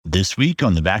This week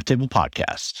on the Backtable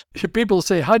Podcast. People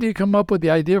say, how do you come up with the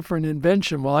idea for an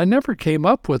invention? Well, I never came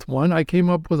up with one. I came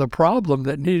up with a problem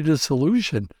that needed a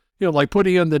solution. Like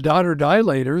putting in the daughter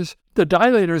dilators. The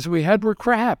dilators we had were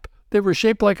crap. They were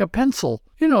shaped like a pencil.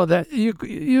 That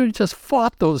you just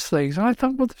fought those things. And I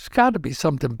thought, well, there's got to be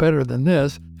something better than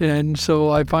this. And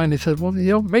so I finally said, well,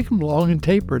 make them long and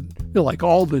tapered, like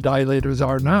all the dilators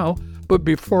are now. But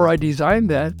before I designed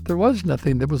that, there was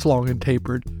nothing that was long and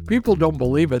tapered. People don't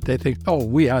believe it. They think, oh,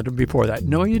 we had them before that.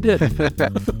 No, you didn't.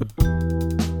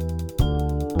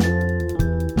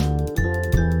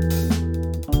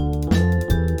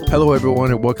 Hello,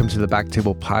 everyone, and welcome to the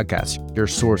Backtable Podcast, your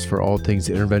source for all things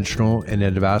interventional and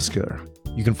endovascular.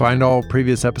 You can find all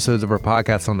previous episodes of our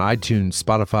podcast on iTunes,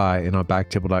 Spotify, and on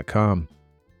backtable.com.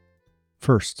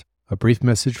 First, a brief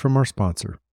message from our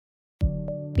sponsor.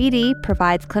 BD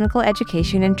provides clinical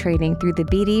education and training through the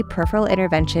BD Peripheral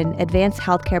Intervention Advanced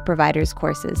Healthcare Providers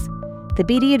courses. The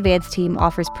BD Advanced team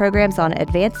offers programs on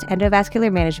advanced endovascular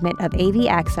management of AV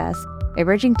access,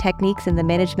 emerging techniques in the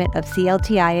management of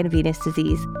CLTI and venous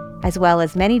disease, as well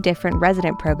as many different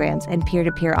resident programs and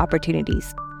peer-to-peer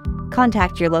opportunities.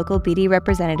 Contact your local BD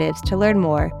representatives to learn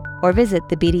more or visit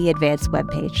the BD Advanced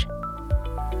webpage.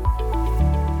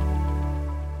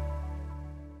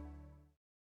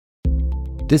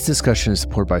 This discussion is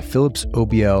supported by Philips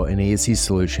OBL and ASC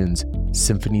Solutions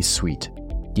Symphony Suite,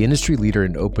 the industry leader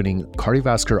in opening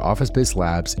cardiovascular office-based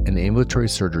labs and ambulatory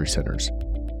surgery centers.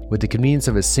 With the convenience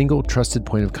of a single trusted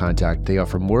point of contact, they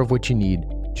offer more of what you need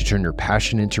to turn your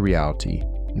passion into reality,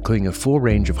 including a full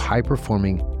range of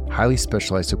high-performing, highly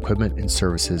specialized equipment and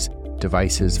services,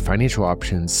 devices, financial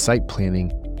options, site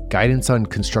planning, guidance on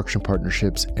construction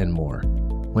partnerships, and more.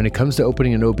 When it comes to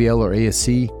opening an OBL or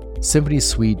ASC, Symphony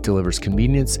Suite delivers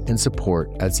convenience and support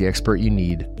as the expert you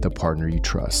need, the partner you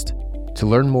trust. To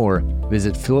learn more,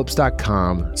 visit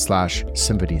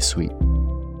philips.com/Symphony Suite.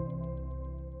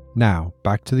 Now,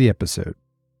 back to the episode.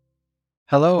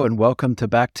 Hello and welcome to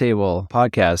Backtable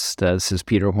Podcast. This is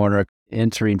Peter Horner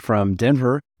entering from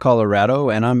Denver,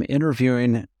 Colorado, and I'm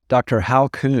interviewing Dr. Hal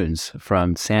Coons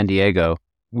from San Diego.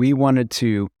 We wanted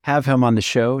to have him on the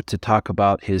show to talk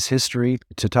about his history,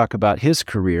 to talk about his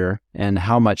career and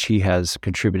how much he has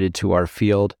contributed to our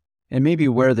field and maybe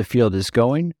where the field is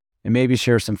going and maybe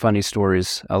share some funny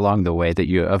stories along the way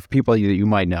of people that you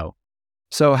might know.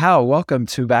 So Hal, welcome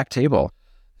to Backtable.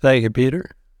 Thank you,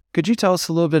 Peter. Could you tell us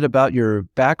a little bit about your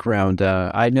background?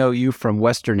 I know you from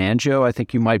Western Angio. I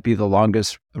think you might be the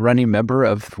longest running member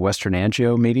of Western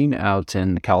Angio meeting out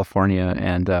in California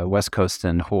and West Coast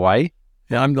and Hawaii.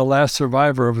 Yeah, I'm the last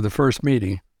survivor of the first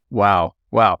meeting. Wow.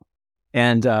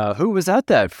 And who was at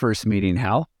that first meeting,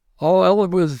 Hal? Oh,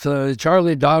 it was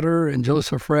Charlie Dotter and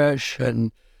Joseph Fresh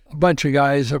and a bunch of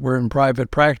guys that were in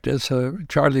private practice,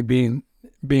 Charlie being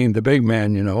the big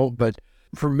man, But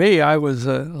for me, I was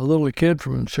a little kid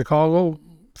from Chicago.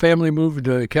 Family moved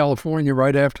to California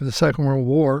right after the Second World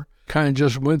War. Kind of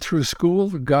just went through school,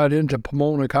 got into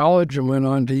Pomona College and went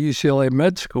on to UCLA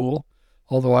Med School.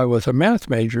 Although I was a math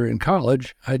major in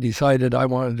college, I decided I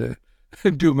wanted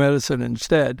to do medicine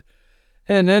instead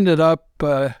and ended up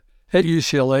at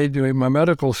UCLA doing my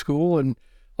medical school. And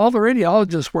all the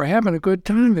radiologists were having a good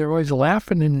time. They were always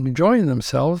laughing and enjoying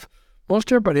themselves. Most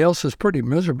everybody else is pretty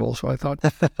miserable. So I thought,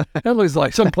 that looks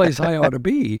like someplace I ought to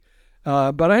be.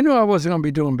 But I knew I wasn't going to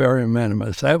be doing barium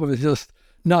minimus. That was just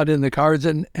not in the cards.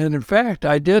 And in fact,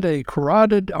 I did a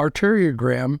carotid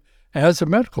arteriogram as a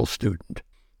medical student.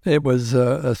 It was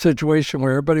a situation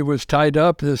where everybody was tied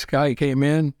up. This guy came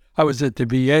in. I was at the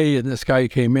VA, and this guy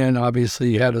came in.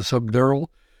 Obviously, he had a subdural.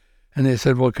 And they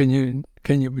said, well, can you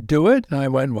do it? And I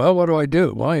went, well, what do I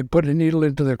do? Well, you put a needle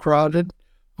into the carotid.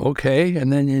 Okay.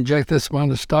 And then you inject this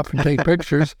amount of stuff and take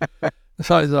pictures.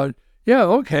 So I thought, yeah,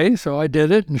 okay. So I did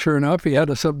it. And sure enough, he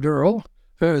had a subdural.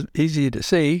 It was easy to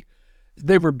see.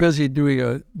 They were busy doing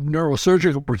a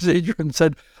neurosurgical procedure and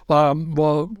said,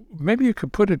 well, maybe you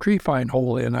could put a tree-fine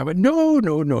hole in. I went, no.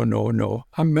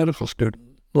 I'm a medical student.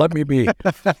 Let me be.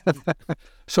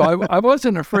 So I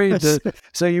wasn't afraid to.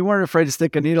 So you weren't afraid to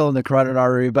stick a needle in the carotid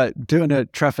artery, but doing a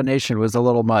trephination was a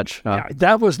little much. Yeah,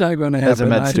 that was not going to happen. As a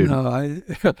med student.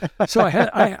 So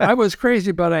I was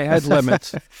crazy, but I had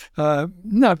limits.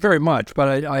 Not very much,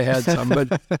 but I had some.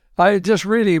 But I just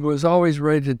really was always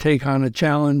ready to take on a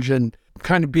challenge and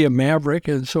kind of be a maverick.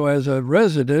 And so as a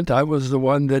resident, I was the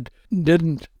one that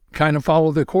didn't kind of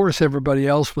follow the course everybody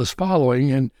else was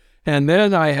following. And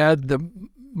then I had the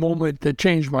moment that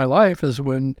changed my life is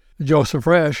when Joseph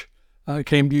Fresh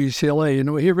came to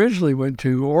UCLA. He originally went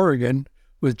to Oregon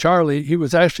with Charlie. He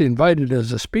was actually invited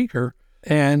as a speaker.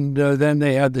 And then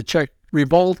they had the Czech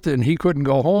revolt, and he couldn't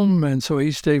go home, and so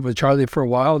he stayed with Charlie for a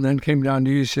while and then came down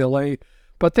to UCLA.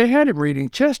 But they had him reading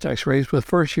chest x-rays with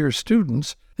first-year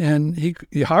students, and he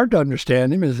hard to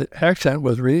understand him. His accent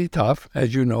was really tough,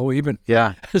 as you know, even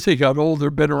as he got older,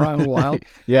 been around a while.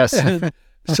 Yes. And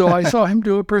so I saw him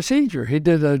do a procedure. He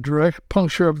did a direct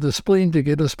puncture of the spleen to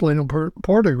get a splenal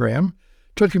portogram.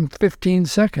 Took him 15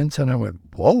 seconds, and I went,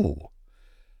 whoa,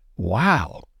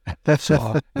 wow.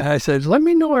 So I said, let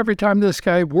me know every time this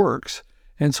guy works.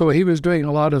 And so he was doing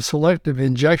a lot of selective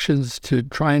injections to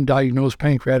try and diagnose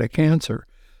pancreatic cancer.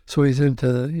 So he's into,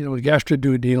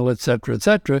 gastroduodenal, et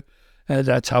cetera, and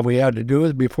that's how we had to do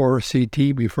it before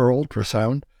CT, before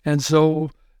ultrasound. And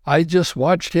so I just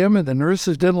watched him, and the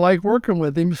nurses didn't like working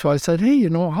with him. So I said, hey,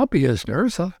 I'll be his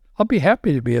nurse. I'll be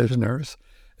happy to be his nurse.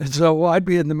 And so I'd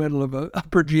be in the middle of an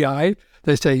upper GI.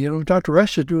 They say, Dr.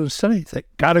 Resch is doing a study. He'd say,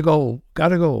 gotta go.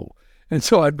 And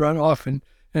so I'd run off and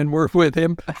work with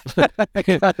him.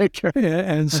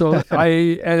 And so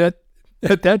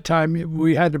at that time,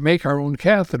 we had to make our own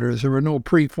catheters. There were no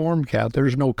preformed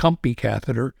catheters, no Cumpy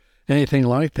catheter, anything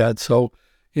like that. So,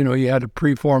 you had to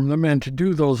preform them. And to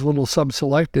do those little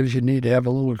subselectives, you need to have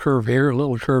a little curve here, a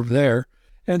little curve there.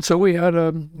 And so we had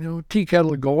a tea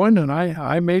kettle going, and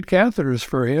I made catheters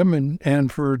for him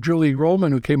and for Julie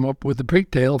Grohlman, who came up with the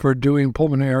pigtail for doing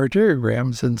pulmonary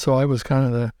arteriograms. And so I was kind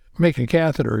of the making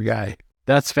catheter guy.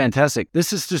 That's fantastic.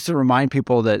 This is just to remind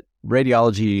people that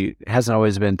radiology hasn't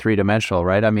always been three-dimensional,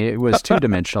 right? I mean, it was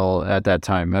two-dimensional at that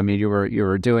time. I mean, you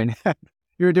were doing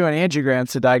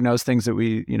angiograms to diagnose things that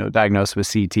we, diagnose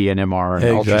with CT and MR and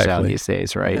ultrasound these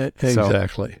days, right?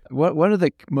 Exactly. So one of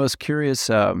the most curious,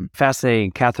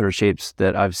 fascinating catheter shapes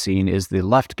that I've seen is the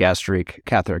left gastric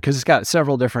catheter, because it's got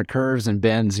several different curves and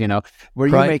bends,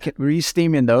 Were you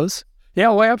steaming those? Yeah,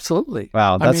 well, absolutely.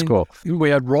 Wow, that's cool.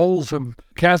 We had rolls of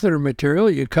catheter material.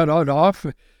 You cut it off,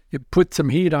 you put some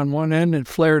heat on one end and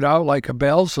flared out like a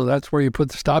bell, so that's where you put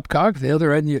the stopcock. The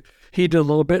other end, you heated a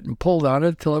little bit and pulled on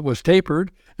it till it was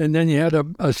tapered, and then you had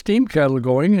a steam kettle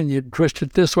going, and you'd twist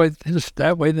it this way,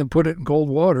 that way, then put it in cold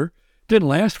water. Didn't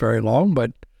last very long,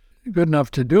 but good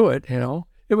enough to do it,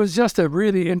 It was just a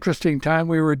really interesting time.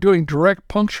 We were doing direct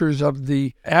punctures of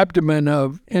the abdomen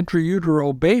of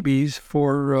intrauterine babies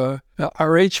for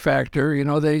Rh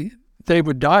factor. They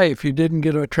would die if you didn't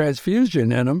get a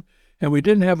transfusion in them. And we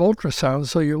didn't have ultrasound,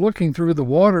 so you're looking through the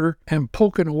water and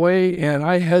poking away, and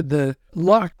I had the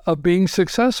luck of being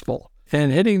successful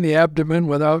and hitting the abdomen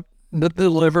without the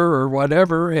liver or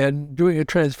whatever and doing a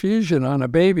transfusion on a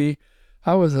baby.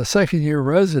 I was a second-year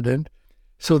resident,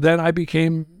 so then I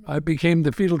became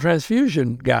the fetal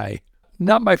transfusion guy.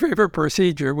 Not my favorite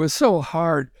procedure. It was so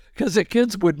hard because the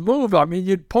kids would move. I mean,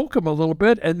 you'd poke them a little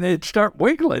bit, and they'd start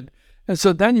wiggling. And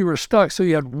so then you were stuck, so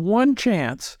you had one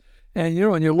chance. And,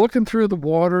 and you're looking through the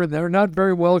water, and they're not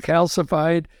very well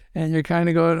calcified, and you're kind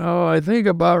of going, oh, I think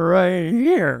about right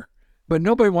here. But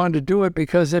nobody wanted to do it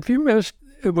because if you missed,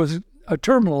 it was a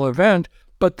terminal event,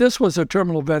 but this was a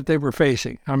terminal event they were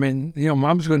facing. I mean,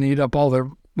 mom's going to eat up all their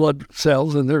blood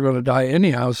cells, and they're going to die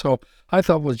anyhow. So I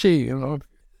thought, well, gee,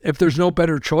 if there's no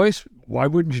better choice, why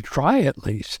wouldn't you try at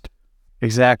least?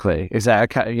 Exactly.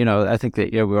 I think that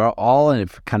we're all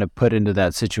kind of put into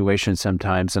that situation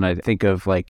sometimes, and I think of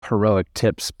like heroic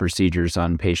tips procedures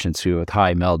on patients who with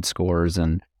high MELD scores,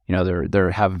 and they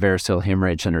have variceal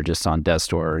hemorrhage and are just on death's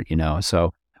door.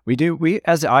 So we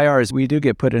as IRs we do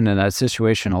get put into that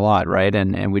situation a lot, right?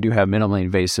 And we do have minimally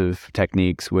invasive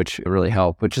techniques which really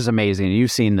help, which is amazing. You've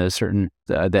seen the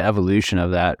evolution of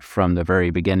that from the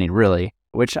very beginning, really,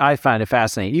 which I find it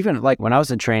fascinating. Even like when I was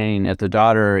in training at the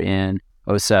Daughter in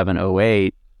 07,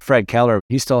 08, Fred Keller,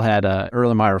 he still had a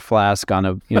Erlenmeyer flask on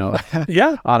a,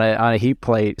 on a heat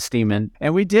plate steaming.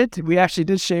 And we actually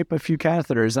did shape a few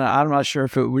catheters. And I'm not sure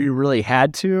if we really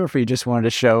had to, or if he just wanted to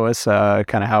show us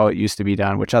kind of how it used to be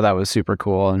done, which I thought was super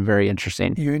cool and very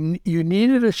interesting. You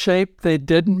needed a shape they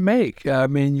didn't make. I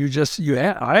mean,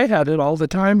 I had it all the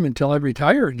time until I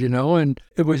retired, and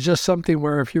it was just something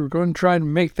where if you were going to try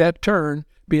and make that turn,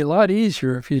 be a lot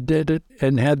easier if you did it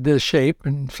and had this shape.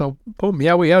 And so, boom,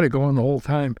 we had it going the whole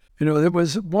time. It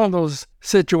was one of those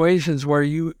situations where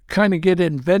you kind of get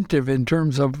inventive in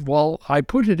terms of, well, I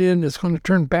put it in, it's going to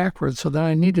turn backwards, so then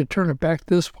I need to turn it back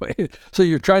this way. So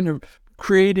you're trying to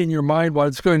create in your mind what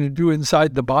it's going to do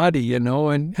inside the body, and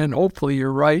hopefully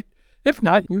you're right. If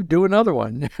not, you do another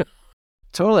one.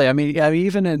 Totally. I mean,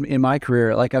 even in my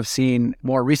career, like I've seen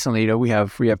more recently, we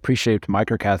have pre-shaped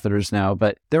microcatheters now,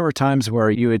 but there were times where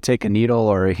you would take a needle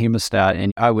or a hemostat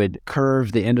and I would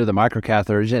curve the end of the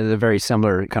microcatheter in a very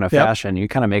similar kind of fashion. You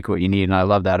kind of make what you need, and I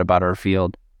love that about our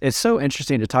field. It's so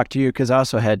interesting to talk to you because I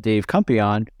also had Dave Cumpy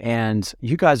on, and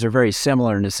you guys are very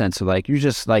similar in the sense of like, you're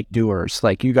just like doers.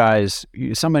 Like you guys,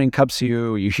 somebody comes to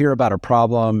you, you hear about a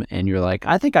problem and you're like,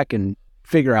 I think I can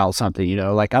figure out something,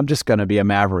 like I'm just going to be a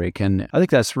maverick. And I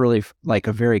think that's really like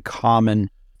a very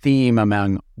common theme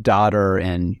among Daughter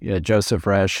and Joseph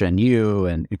Resch and you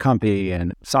and Cumpy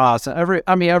and Sauce.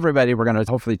 Everybody we're going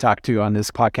to hopefully talk to on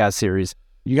this podcast series.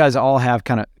 You guys all have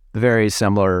kind of very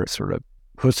similar sort of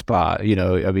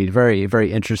chutzpah, very,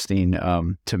 very interesting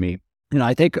to me.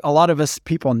 I think a lot of us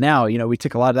people now, we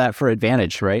take a lot of that for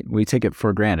advantage, right? We take it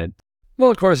for granted. Well,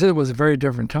 of course, it was a very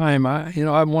different time.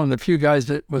 I'm one of the few guys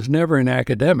that was never in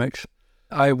academics.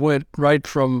 I went right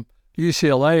from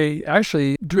UCLA,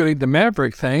 actually doing the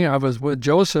Maverick thing. I was with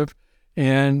Joseph,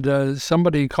 and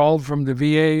somebody called from the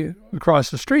VA across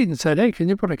the street and said, hey, can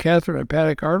you put a catheter in a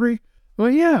hepatic artery? Well,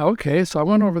 yeah, okay. So I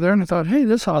went over there and I thought, hey,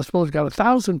 this hospital's got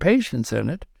 1,000 patients in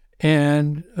it.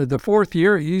 And the fourth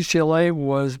year at UCLA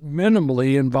was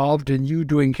minimally involved in you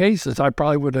doing cases. I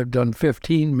probably would have done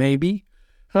 15 maybe.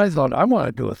 And I thought, I want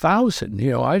to do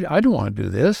 1,000. I don't want to do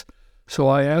this. So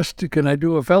I asked, can I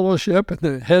do a fellowship? And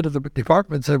the head of the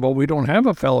department said, well, we don't have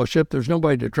a fellowship. There's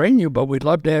nobody to train you, but we'd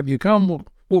love to have you come.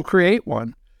 We'll create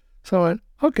one. So I went,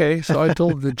 okay. So I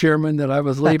told the chairman that I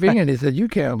was leaving, and he said, you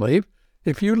can't leave.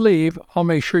 If you leave, I'll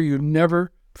make sure you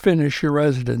never finish your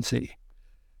residency.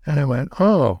 And I went,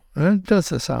 oh, that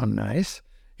doesn't sound nice.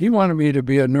 He wanted me to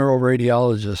be a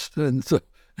neuroradiologist, and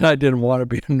I didn't want to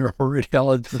be a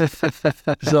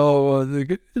neuroradiologist. So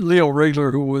Leo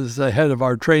Rigler, who was the head of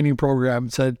our training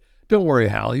program, said, don't worry,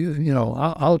 Hal,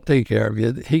 I'll take care of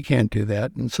you. He can't do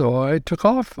that. And so I took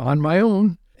off on my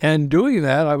own. And doing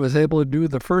that, I was able to do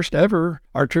the first ever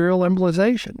arterial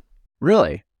embolization.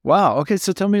 Really? Wow. Okay.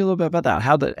 So tell me a little bit about that.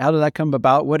 How did that come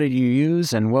about? What did you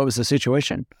use and what was the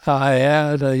situation? I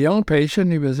had a young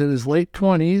patient. He was in his late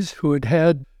 20s who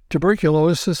had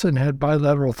tuberculosis and had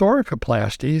bilateral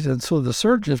thoracoplasties. And so the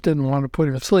surgeons didn't want to put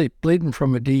him to sleep, bleeding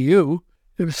from a DU.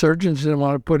 The surgeons didn't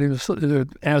want to put him to sleep. The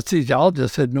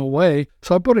anesthesiologist said, no way.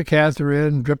 So I put a catheter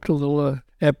in, dripped a little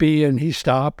epi, and he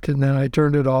stopped, and then I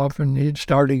turned it off, and he'd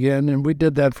start again, and we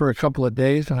did that for a couple of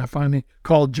days, and I finally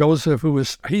called Joseph,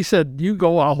 he said, you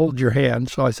go, I'll hold your hand.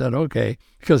 So I said, okay,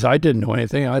 because I didn't know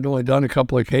anything. I'd only done a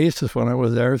couple of cases when I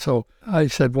was there, so I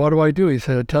said, what do I do? He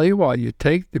said, I tell you what, you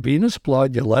take the venous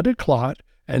blood, you let it clot,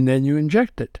 and then you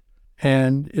inject it,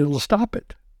 and it'll stop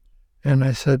it. And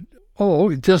I said,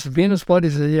 oh, just venous blood?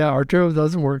 He said, yeah, arterial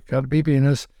doesn't work, got to be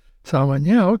venous. So I went,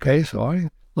 yeah, okay, so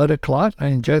I let it clot, I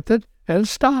injected, and it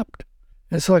stopped.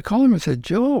 And so I called him and said,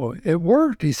 Joe, it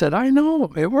worked. He said, I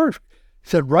know, it worked. He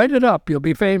said, write it up, you'll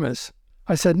be famous.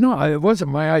 I said, no, it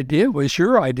wasn't my idea, it was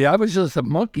your idea. I was just a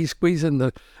monkey squeezing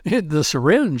the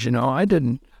syringe, I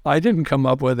didn't come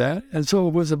up with that. And so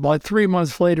it was about 3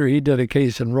 months later, he did a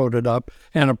case and wrote it up,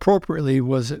 and appropriately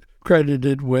was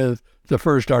credited with the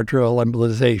first arterial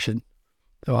embolization.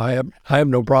 So I have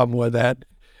no problem with that.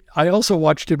 I also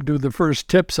watched him do the first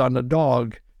tips on a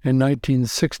dog in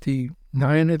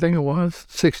 1969, I think it was,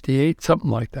 68, something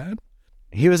like that.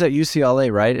 He was at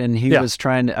UCLA, right? And he was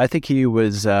trying, I think he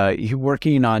was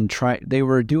working on, they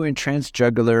were doing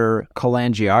transjugular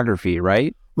cholangiography,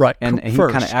 right? Right. And he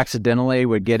kind of accidentally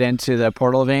would get into the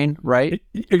portal vein, right?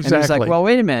 Exactly. And he's like, well,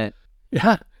 wait a minute.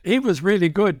 Yeah, he was really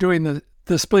good doing the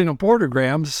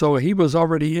splenoportograms, so he was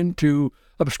already into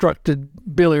obstructed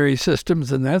biliary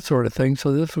systems and that sort of thing,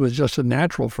 so this was just a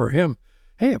natural for him.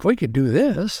 Hey, if we could do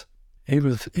this, he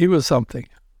was something.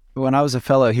 When I was a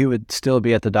fellow, he would still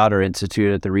be at the Daughter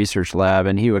Institute at the research lab,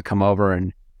 and he would come over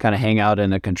and kind of hang out in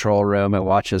the control room and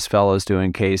watch his fellows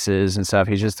doing cases and stuff.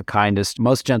 He's just the kindest,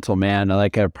 most gentle man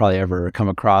I've probably ever come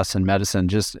across in medicine.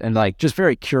 Just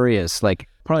very curious, like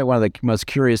probably one of the most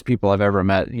curious people I've ever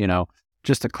met,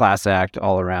 just a class act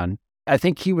all around. I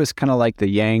think he was kind of like the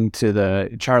Yang to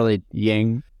the Charlie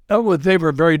Yang. Oh, well, they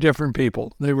were very different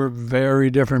people.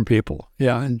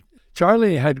 Yeah, and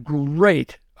Charlie had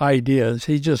great ideas.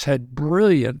 He just had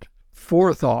brilliant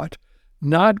forethought,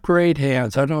 not great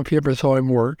hands. I don't know if you ever saw him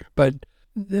work, but,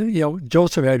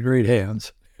 Joseph had great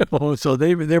hands. So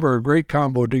they were a great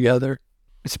combo together.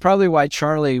 It's probably why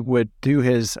Charlie would do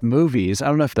his movies. I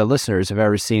don't know if the listeners have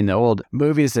ever seen the old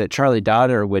movies that Charlie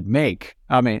Daughter would make.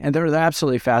 I mean, and they're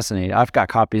absolutely fascinating. I've got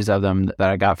copies of them that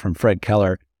I got from Fred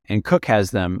Keller, and Cook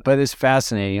has them, but it's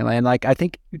fascinating. And I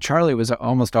think Charlie was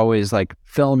almost always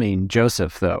filming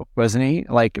Joseph, though, wasn't he?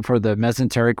 For the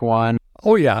mesenteric one.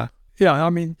 Oh, yeah. Yeah, I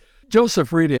mean,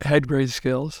 Joseph really had great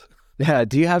skills. Yeah.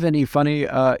 Do you have any funny,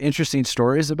 interesting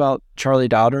stories about Charlie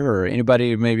Daughter or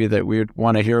anybody maybe that we would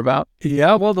want to hear about?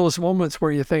 Yeah, well, those moments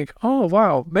where you think, oh,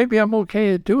 wow, maybe I'm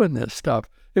okay at doing this stuff.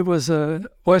 it was a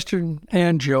Western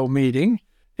angio meeting,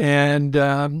 and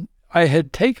I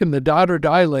had taken the daughter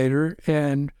dilator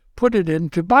and put it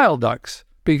into bile ducts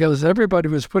because everybody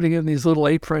was putting in these little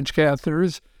 8 French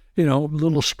catheters,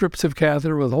 little strips of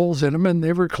catheter with holes in them, and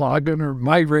they were clogging or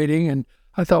migrating. And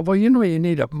I thought, well, you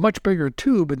need a much bigger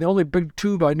tube. And the only big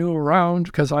tube I knew around,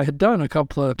 because I had done a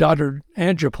couple of daughter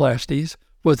angioplasties,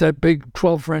 was that big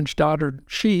 12 French daughter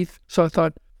sheath. So I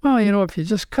thought, well, if you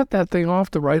just cut that thing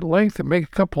off the right length and make a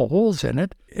couple of holes in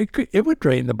it, it would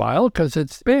drain the bile because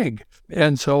it's big.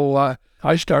 And so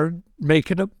I started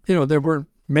making them. They weren't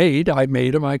made. I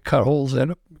made them. I cut holes in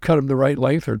them, cut them the right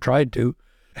length, or tried to.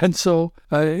 And so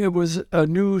it was a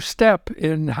new step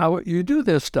in how you do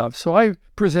this stuff. So I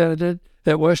presented it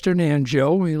at Western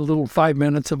Angio, a little 5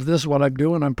 minutes of this is what I'm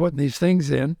doing. I'm putting these things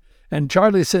in. And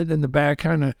Charlie sitting in the back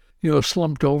kind of,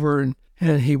 slumped over,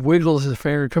 and he wiggles his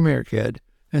finger, come here, kid.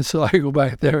 And so I go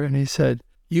back there, and he said,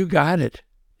 you got it.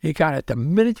 You got it. The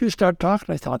minute you start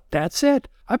talking, I thought, that's it.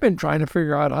 I've been trying to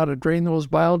figure out how to drain those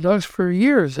bile ducts for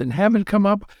years and haven't come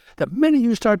up. The minute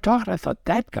you start talking, I thought,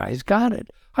 that guy's got it.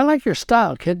 I like your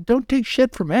style, kid. Don't take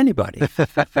shit from anybody.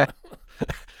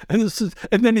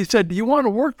 And then he said, do you want to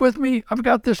work with me? I've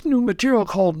got this new material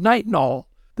called nitinol.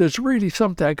 That's really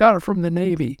something. I got it from the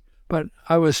Navy. But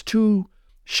I was too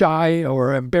shy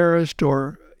or embarrassed,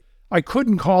 or I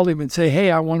couldn't call him and say,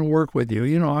 hey, I want to work with you.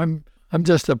 I'm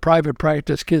just a private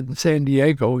practice kid in San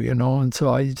Diego, and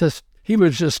so he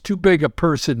was just too big a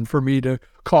person for me to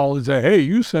call and say, hey,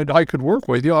 you said I could work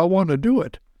with you. I want to do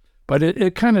it. But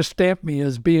it kind of stamped me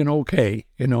as being okay.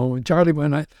 Charlie,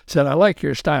 when I said, I like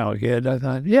your style, kid, I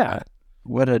thought, yeah.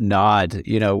 What a nod,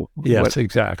 Yes,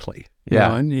 exactly.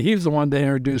 Yeah. And he's the one that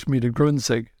introduced me to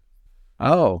Grunzig.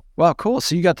 Oh, well, cool.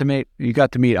 So you got to meet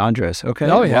Andres. Okay.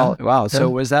 Oh, yeah. Well, wow. So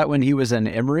Yeah. was that when he was at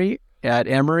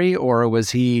Emory, or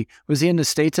was he in the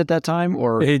States at that time,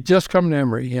 or? He'd just come to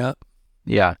Emory, yeah.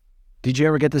 Yeah. Did you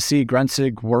ever get to see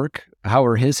Grunzig work? How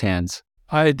were his hands?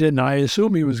 I didn't. I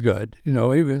assume he was good.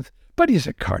 But he's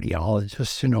a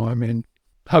cardiologist,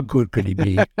 how good could he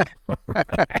be?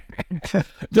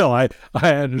 No, I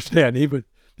understand.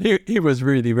 He was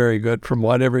really very good from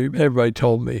what everybody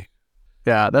told me.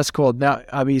 Yeah, that's cool. Now,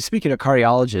 speaking of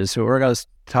cardiologists, so we're going to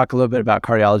talk a little bit about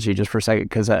cardiology just for a second,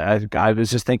 because I was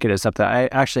just thinking of something. I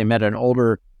actually met an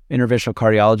older interventional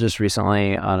cardiologist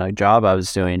recently on a job I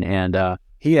was doing, and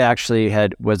he actually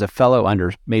was a fellow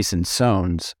under Mason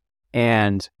Sones,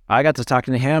 and I got to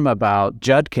talking to him about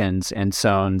Judkins and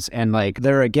Sones, and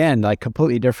they're again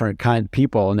completely different kind of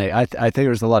people, and I think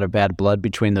there's a lot of bad blood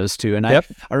between those two. And Yep.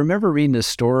 I remember reading this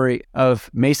story of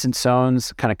Mason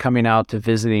Sones kind of coming out to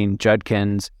visiting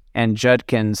Judkins, and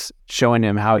Judkins showing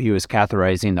him how he was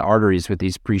catheterizing the arteries with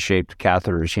these pre-shaped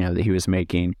catheters, that he was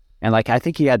making. And I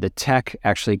think he had the tech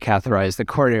actually catheterize the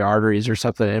coronary arteries or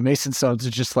something. And Mason Sones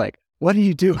is just like, what are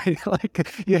you doing?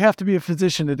 You have to be a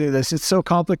physician to do this. It's so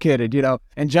complicated,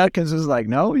 And Judkins was like,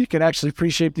 no, you can actually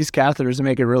pre-shape these catheters and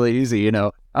make it really easy,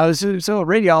 So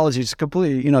radiology is a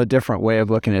completely, different way of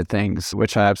looking at things,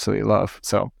 which I absolutely love.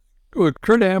 So, Well,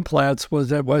 Kurt Amplatz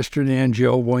was at Western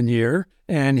Angio one year,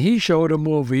 and he showed a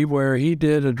movie where he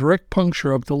did a direct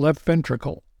puncture of the left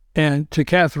ventricle and to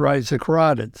catheterize the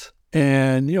carotids.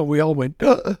 And, we all went,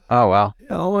 oh, wow.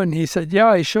 And he said, yeah,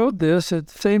 I showed this. At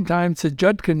the same time, said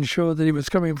Judkins showed that he was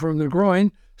coming from the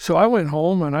groin. So I went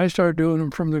home and I started doing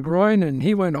them from the groin, and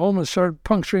he went home and started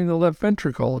puncturing the left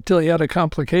ventricle until he had a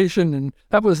complication, and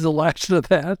that was the last of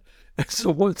that. And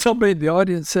so when somebody in the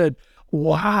audience said,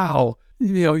 wow,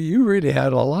 you really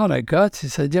had a lot of guts. He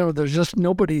said, there's just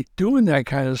nobody doing that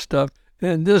kind of stuff.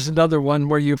 And this is another one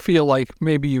where you feel like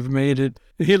maybe you've made it.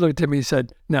 He looked at me and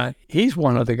said, nah, he's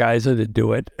one of the guys that'd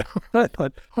do it. I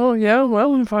thought, oh, yeah,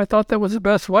 well, if I thought that was the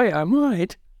best way, I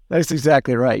might. That's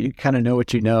exactly right. You kind of know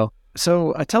what you know.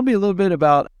 So tell me a little bit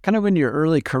about kind of in your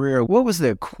early career, what was the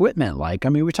equipment like?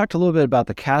 We talked a little bit about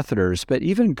the catheters, but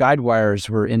even guide wires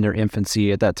were in their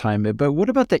infancy at that time. But what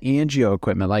about the angio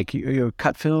equipment? You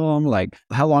cut film?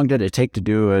 How long did it take to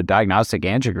do a diagnostic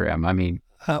angiogram?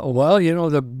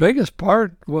 The biggest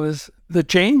part was the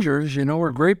changers,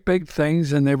 were great big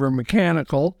things, and they were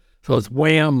mechanical. So it's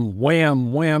wham,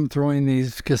 wham, wham, throwing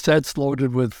these cassettes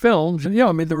loaded with films. And,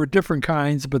 there were different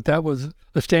kinds, but that was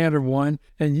a standard one.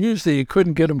 And usually you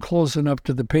couldn't get them close enough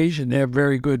to the patient to have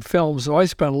very good films. So I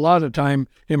spent a lot of time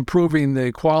improving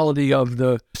the quality of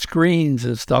the screens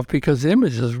and stuff because the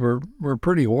images were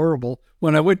pretty horrible.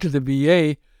 When I went to the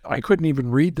VA, I couldn't even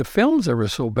read the films. They were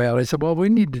so bad. I said, well, we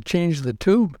need to change the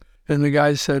tube. And the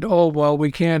guy said, oh, well,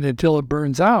 we can't until it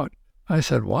burns out. I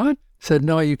said, what? He said,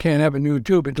 no, you can't have a new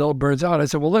tube until it burns out. I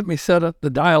said, well, let me set up the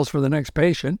dials for the next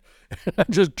patient. I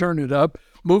just turned it up.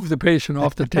 moved the patient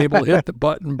off the table, hit the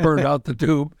button, burned out the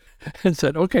tube, and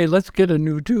said, okay, let's get a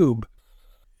new tube.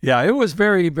 Yeah, it was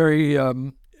very, very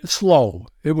slow.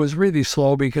 It was really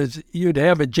slow because you'd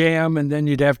have a jam and then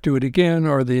you'd have to do it again,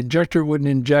 or the injector wouldn't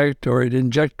inject, or it'd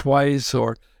inject twice,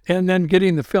 and then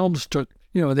getting the films took,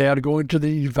 they had to go into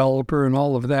the developer and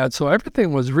all of that. So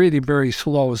everything was really very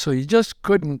slow. So you just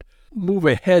couldn't move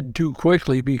ahead too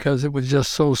quickly because it was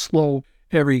just so slow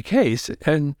every case.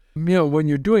 And, when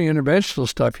you're doing interventional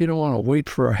stuff, you don't want to wait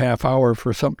for a half hour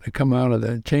for something to come out of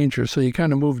the changer. So you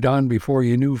kind of moved on before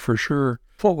you knew for sure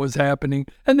what was happening.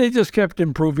 And they just kept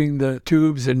improving the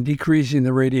tubes and decreasing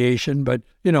the radiation. But,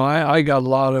 I got a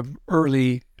lot of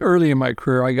early in my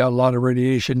career, I got a lot of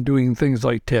radiation doing things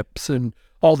like tips and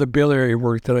all the biliary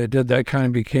work that I did. That kind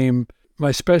of became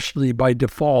my specialty by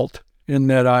default, in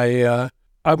that I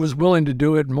was willing to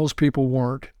do it and most people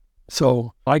weren't.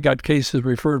 So I got cases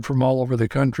referred from all over the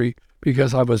country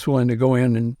because I was willing to go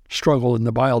in and struggle in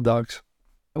the bile ducts.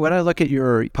 When I look at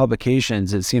your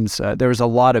publications, it seems there was a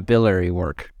lot of biliary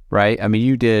work, right? I mean,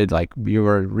 you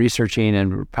were researching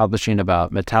and publishing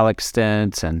about metallic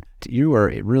stents, and you were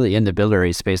really in the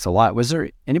biliary space a lot. Was there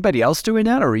anybody else doing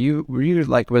that, or were you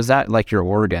was that like your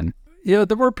organ? Yeah,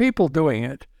 there were people doing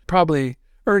it. Probably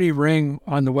Ernie Ring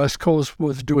on the West Coast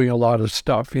was doing a lot of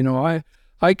stuff.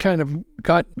 I kind of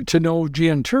got to know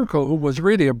Gian Turco, who was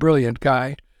really a brilliant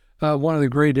guy, one of the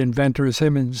great inventors.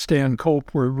 Him and Stan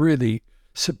Cope were really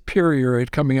superior at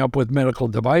coming up with medical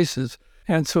devices.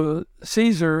 And so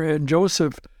Caesar and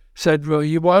Joseph said,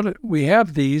 well, we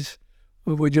have these.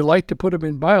 Would you like to put them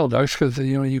in bile ducts? Because,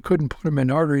 you couldn't put them in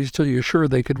arteries till you're sure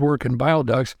they could work in bile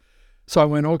ducts. So I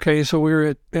went, okay. So we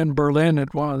were in Berlin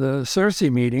at one of the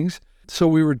CERSI meetings. So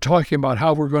we were talking about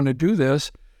how we're going to do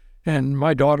this. And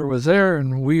my daughter was there,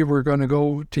 and we were going to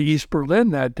go to East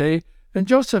Berlin that day. And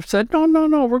Joseph said,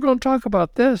 no, we're going to talk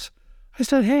about this. I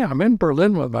said, hey, I'm in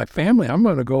Berlin with my family. I'm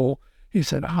going to go. He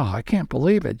said, oh, I can't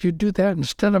believe it. You do that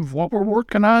instead of what we're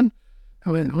working on? I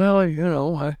went, well,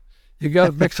 you got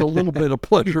to mix a little bit of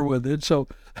pleasure with it. So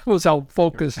that was how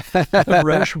focused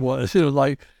Resch was. It was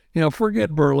like,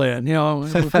 forget Berlin.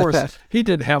 Of course, he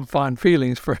didn't have fond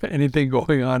feelings for anything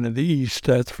going on in the East,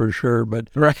 that's for sure. But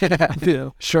right,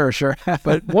 sure.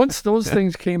 But once those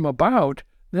things came about,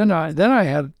 then I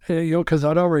had, because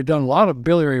I'd already done a lot of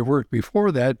biliary work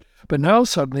before that. But now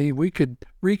suddenly we could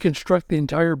reconstruct the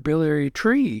entire biliary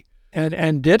tree,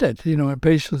 and did it. In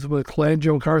patients with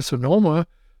cholangiocarcinoma,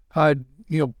 I'd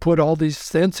put all these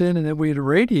stents in, and then we'd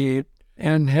irradiate,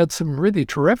 and had some really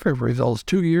terrific results,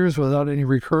 2 years without any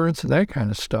recurrence and that kind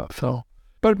of stuff. So,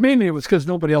 but mainly it was because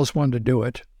nobody else wanted to do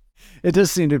it. It does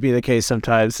seem to be the case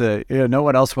sometimes. No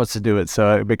one else wants to do it,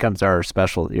 so it becomes our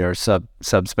specialty or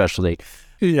subspecialty.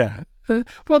 Yeah.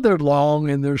 Well, they're long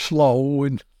and they're slow,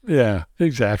 and yeah,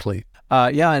 exactly.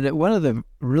 And one of the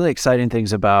really exciting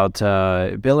things about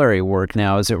biliary work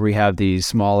now is that we have these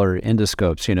smaller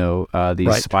endoscopes, these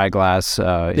Right. spyglass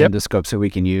endoscopes that we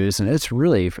can use. And it's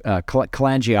really,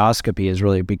 cholangioscopy is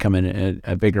really becoming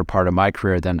a bigger part of my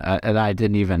career and I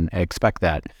didn't even expect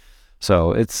that.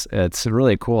 So it's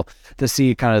really cool to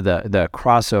see kind of the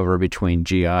crossover between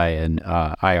GI and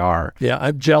IR. Yeah,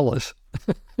 I'm jealous.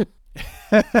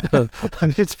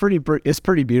 It's pretty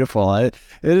beautiful. It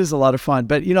is a lot of fun,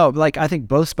 but I think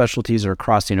both specialties are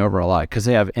crossing over a lot because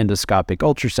they have endoscopic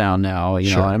ultrasound now.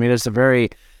 Sure. I mean, it's a very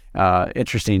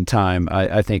interesting time.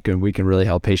 I think, and we can really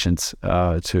help patients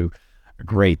to a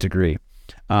great degree.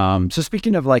 So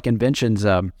speaking of inventions,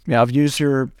 I've used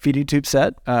your feeding tube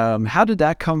set. How did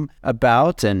that come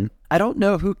about? And I don't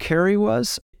know who Kerry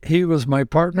was. He was my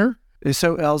partner.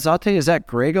 So Elzate, is that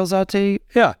Greg Elzate?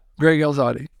 Yeah. Greg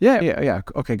Elzate. Yeah.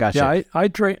 Okay, gotcha. Yeah,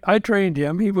 I trained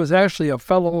him. He was actually a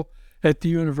fellow at the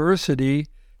university,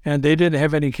 and they didn't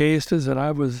have any cases, and I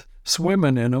was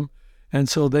swimming in them. And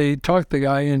so they talked the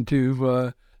guy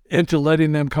into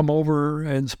letting them come over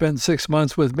and spend 6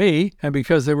 months with me. And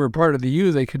because they were part of the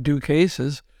U, they could do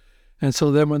cases. And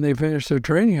so then when they finished their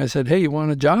training, I said, hey, you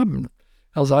want a job? And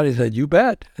Elzate said, you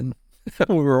bet. And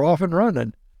we were off and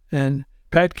running. And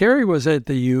Pat Carey was at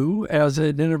the U as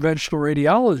an interventional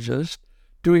radiologist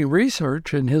doing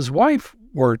research, and his wife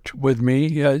worked with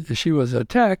me. She was a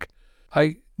tech.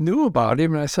 I knew about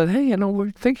him, and I said, hey,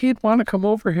 we think he'd want to come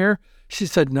over here. She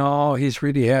said, no, he's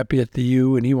really happy at the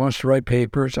U, and he wants to write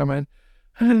papers. I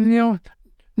mean,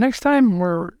 next time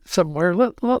we're somewhere,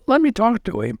 let me talk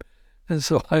to him. And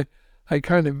so I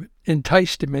kind of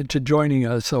enticed him into joining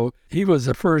us. So he was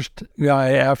the first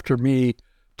guy after me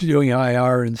doing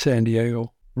IR in San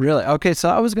Diego. Really? Okay, so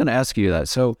I was going to ask you that.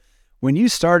 So when you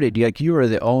started, you were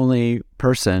the only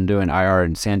person doing IR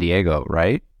in San Diego,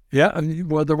 right? Yeah,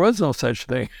 well, there was no such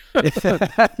thing.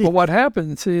 But what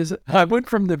happens is I went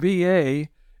from the VA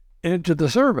into the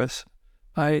service.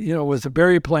 It was a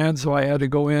berry plan, so I had to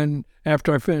go in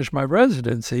after I finished my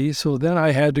residency. So then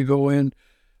I had to go into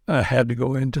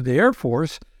the Air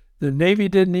Force. The Navy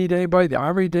didn't need anybody. The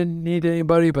Army didn't need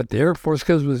anybody, but the Air Force,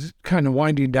 because it was kind of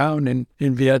winding down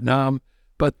in Vietnam.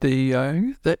 But the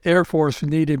Air Force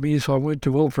needed me, so I went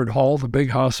to Wilford Hall, the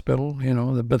big hospital,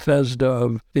 the Bethesda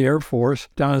of the Air Force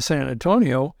down in San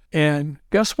Antonio. And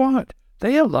guess what?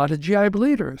 They had a lot of GI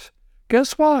bleeders.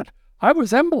 Guess what? I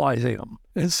was embolizing them.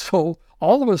 And so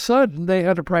all of a sudden, they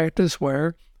had a practice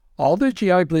where all the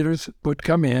GI bleeders would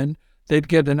come in. They'd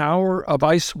get an hour of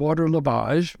ice water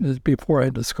lavage before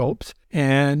endoscopes.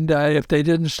 And if they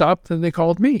didn't stop, then they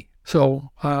called me. So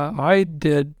I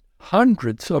did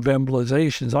hundreds of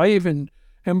embolizations. I even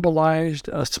embolized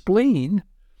a spleen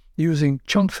using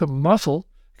chunks of muscle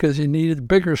because you needed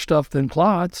bigger stuff than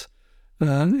clots.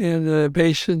 And a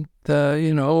patient,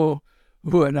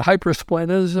 who had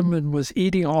hypersplenism and was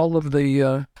eating all of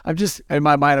the... I'm just, in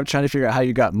my mind, I'm trying to figure out how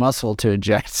you got muscle to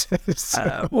inject. It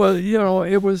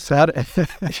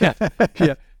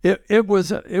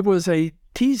was... It was a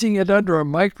teasing it under a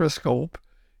microscope,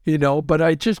 but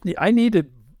I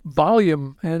needed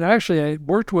volume. And actually, I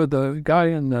worked with a guy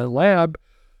in the lab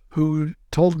who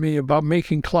told me about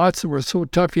making clots that were so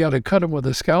tough you had to cut them with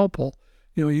a scalpel,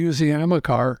 using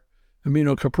Amicar,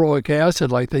 aminocaproic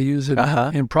acid, like they use it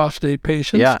in prostate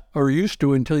patients, or used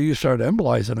to until you start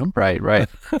embolizing them. Right.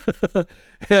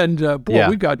 And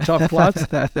we got tough clots.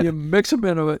 You mix them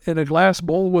in a glass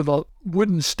bowl with a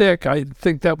wooden stick. I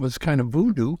think that was kind of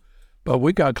voodoo, but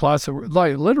we got clots that were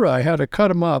like literally I had to cut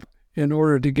them up in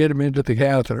order to get them into the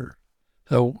catheter.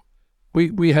 So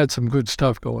we had some good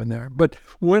stuff going there. But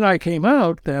when I came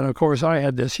out, then of course I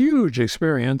had this huge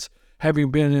experience, having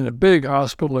been in a big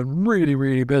hospital and really,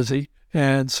 really busy.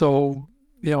 And so,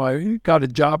 I got a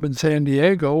job in San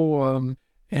Diego,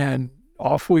 and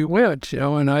off we went,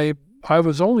 and I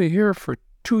was only here for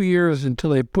 2 years until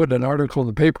they put an article in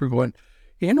the paper going,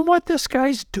 you know what this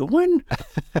guy's doing?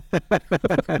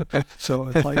 So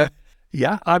it's like,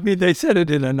 yeah, they said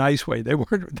it in a nice way. They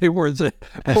weren't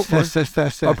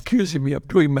accusing me of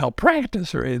doing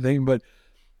malpractice or anything, but,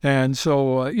 and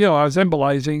so, I was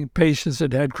embolizing patients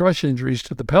that had crush injuries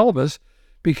to the pelvis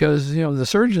because, the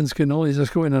surgeons can only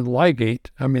just go in and ligate.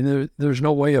 There's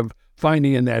no way of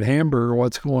finding in that hamburger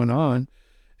what's going on.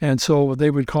 And so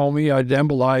they would call me, I'd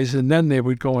embolize, and then they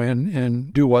would go in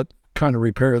and do what kind of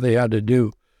repair they had to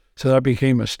do. So that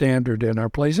became a standard in our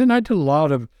place. And I did a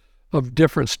lot of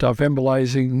different stuff,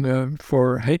 embolizing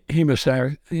for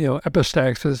hemostasis,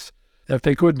 epistaxis. If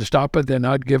they couldn't stop it, then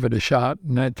I'd give it a shot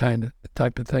and that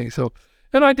type of thing. So,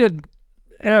 and I did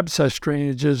abscess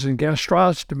drainages and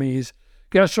gastrostomies.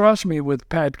 Gastrostomy with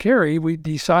Pat Carey, we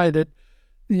decided,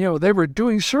 they were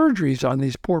doing surgeries on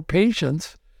these poor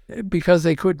patients because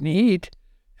they couldn't eat.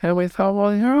 And we thought,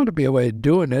 well, there ought to be a way of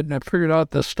doing it. And I figured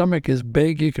out the stomach is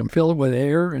big. You can fill it with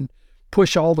air and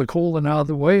push all the colon out of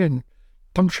the way and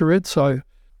puncture it. So I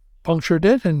punctured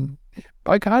it, and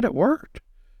by God, it worked.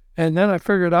 And then I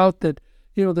figured out that,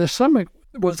 the stomach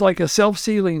was like a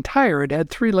self-sealing tire. It had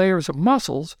 3 layers of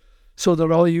muscles, so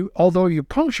that although you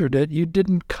punctured it, you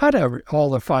didn't cut all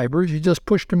the fibers. You just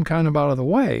pushed them kind of out of the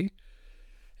way.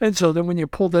 And so then when you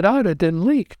pulled it out, it didn't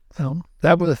leak. So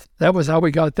that was how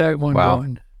we got that one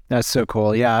going. That's so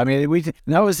cool. Yeah,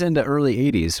 that was in the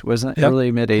early 80s, wasn't it? Yep.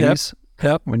 Early, mid-80s?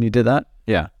 Yep. When you did that?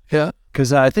 Yeah. Yeah.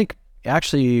 Because I think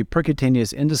actually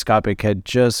percutaneous endoscopic had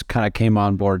just kind of came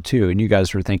on board too, and you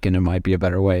guys were thinking it might be a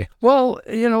better way. Well,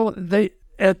 they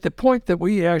at the point that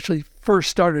we actually first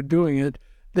started doing it,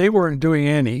 they weren't doing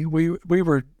any. We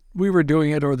were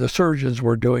doing it, or the surgeons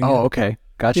were doing it. Oh, okay.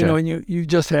 Gotcha. And you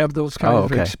just have those kind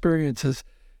of experiences.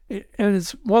 And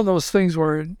it's one of those things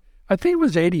where, I think it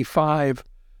was 85,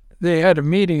 they had a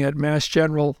meeting at Mass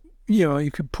General.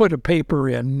 You could put a paper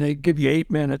in, they give you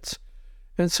 8 minutes.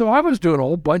 And so I was doing a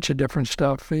whole bunch of different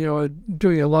stuff,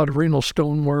 doing a lot of renal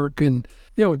stone work and,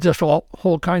 just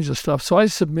whole kinds of stuff. So I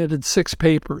submitted 6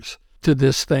 papers to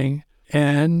this thing,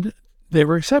 and they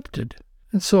were accepted.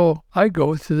 And so I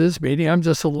go to this meeting. I'm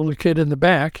just a little kid in the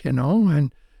back,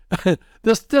 and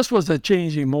this was a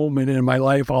changing moment in my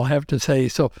life, I'll have to say.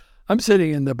 So I'm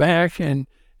sitting in the back, and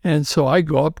so I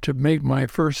go up to make my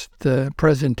first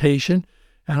presentation,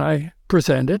 and I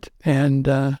present it, and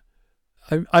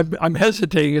I'm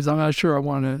hesitating because I'm not sure I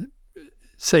want to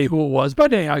say who it was.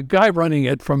 But anyway, a guy running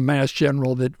it from Mass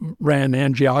General that ran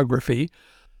angiography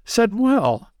said,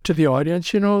 well, to the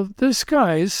audience, this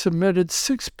guy submitted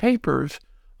 6 papers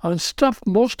on stuff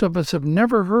most of us have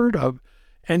never heard of.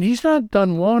 And he's not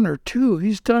done one or two,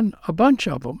 he's done a bunch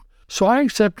of them. So I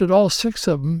accepted all 6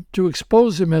 of them to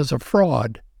expose him as a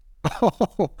fraud.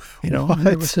 Oh,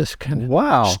 There was this kind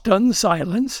of stunned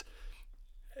silence.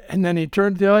 And then he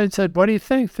turned to the audience and said, "What do you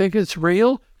think? Think it's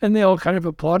real?" And they all kind of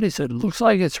applauded. He said, "Looks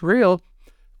like it's real.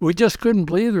 We just couldn't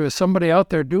believe there was somebody out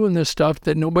there doing this stuff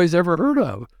that nobody's ever heard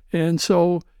of." And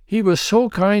so he was so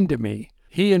kind to me.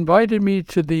 He invited me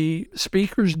to the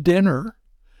speaker's dinner,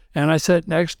 and I sat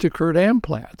next to Kurt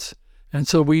Amplatz. And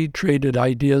so we traded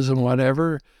ideas and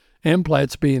whatever.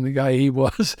 Amplatz being the guy he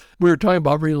was, we were talking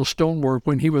about real stonework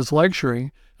when he was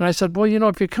lecturing. And I said, "Well,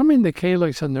 if you come into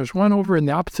Calyx and there's one over in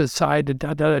the opposite side,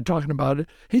 talking about it,"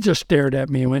 he just stared at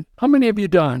me and went, "How many have you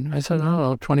done?" I said, "I don't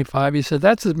know, 25. He said,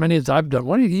 "That's as many as I've done.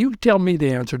 Why don't you tell me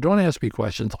the answer? Don't ask me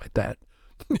questions like that."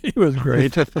 He was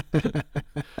great.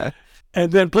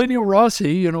 And then Plinio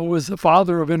Rossi, was the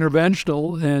father of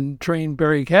interventional and trained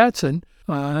Barry Katzen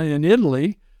in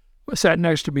Italy, sat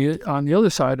next to me on the other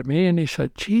side of me, and he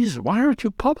said, "Geez, why aren't you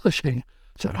publishing?"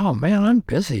 I said, "Oh, man, I'm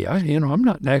busy. I'm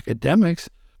not in academics."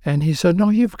 And he said, "No,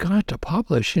 you've got to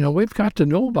publish. We've got to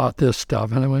know about this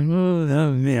stuff." And I went,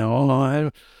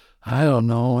 I don't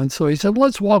know. And so he said,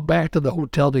 "Let's walk back to the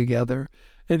hotel together."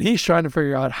 And he's trying to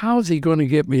figure out, how's he going to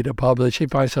get me to publish?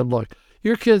 If I said, "Look,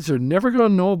 your kids are never going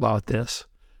to know about this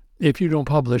if you don't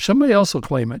publish. Somebody else will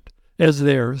claim it as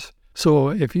theirs. So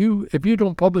if you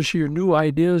don't publish your new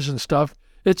ideas and stuff,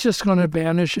 it's just going to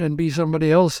vanish and be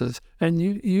somebody else's. And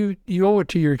you owe it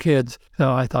to your kids."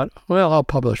 So I thought, well, I'll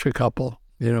publish a couple.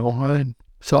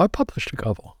 So I published a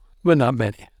couple, but not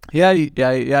many. Yeah, you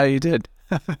did.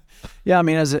 Yeah, I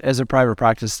mean, as a private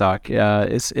practice doc,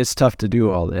 it's tough to do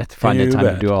all that, to find the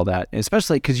time to do all that,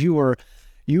 especially because you were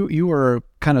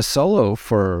kind of solo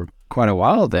for quite a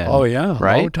while then. Oh yeah,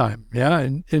 right? All the time. Yeah,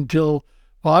 until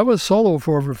I was solo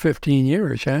for over 15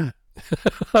 years. Yeah,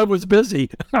 I was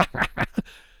busy.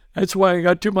 That's why I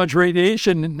got too much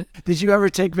radiation. Did you ever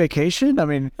take vacation? I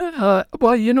mean,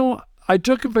 I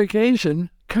took a vacation,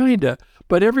 kinda,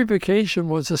 but every vacation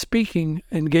was a speaking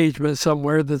engagement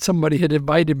somewhere that somebody had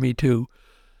invited me to.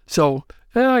 So,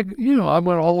 I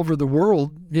went all over the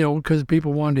world, because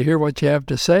people wanted to hear what you have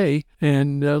to say,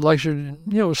 and lectured,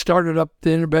 started up the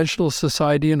Interventional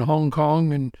Society in Hong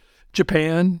Kong and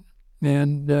Japan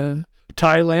and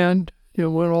Thailand,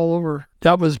 went all over.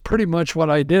 That was pretty much what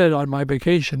I did on my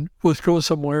vacation, was go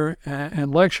somewhere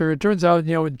and lecture. It turns out,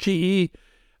 at GE,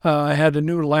 I had a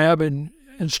new lab and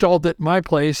installed it in my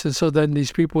place. And so then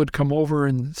these people would come over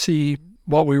and see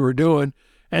what we were doing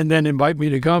and then invite me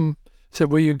to come.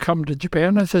 Said, "Will you come to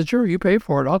Japan?" I said, "Sure, you pay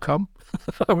for it. I'll come."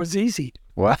 That was easy.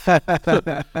 Wow.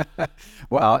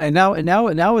 Wow. And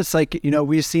now it's like,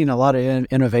 we've seen a lot of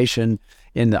innovation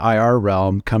in the IR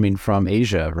realm coming from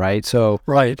Asia, right? So,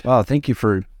 right. Wow. Thank you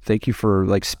for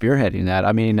like spearheading that.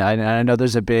 I mean, I know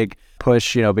there's a big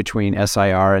push, between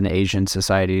SIR and the Asian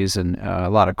societies, and a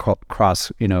lot of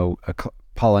cross,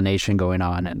 pollination going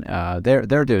on, and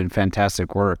they're doing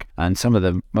fantastic work. And some of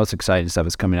the most exciting stuff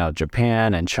is coming out of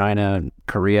Japan and China and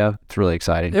Korea. It's really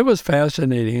exciting. It was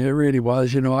fascinating. It really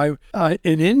was. I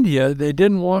in India, they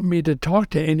didn't want me to talk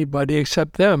to anybody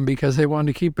except them because they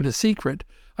wanted to keep it a secret.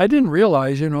 I didn't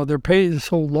realize, their pay is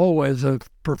so low as a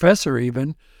professor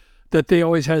even, that they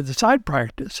always had the side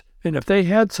practice. And if they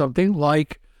had something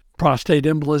like prostate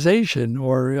embolization,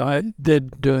 or I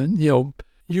did,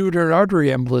 uterine artery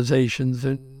embolizations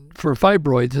and for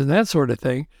fibroids and that sort of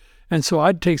thing. And so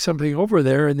I'd take something over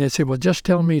there and they'd say, "Well, just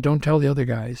tell me, don't tell the other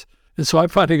guys." And so I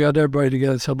finally got everybody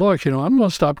together and said, "Look, I'm going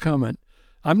to stop coming.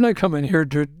 I'm not coming here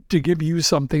to give you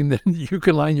something that you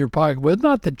can line your pocket with.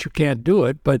 Not that you can't do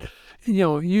it, but,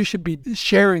 you should be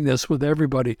sharing this with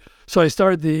everybody." So I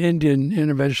started the Indian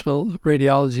Interventional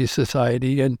Radiology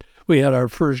Society, and we had our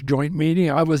first joint meeting.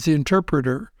 I was the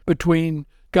interpreter between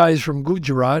guys from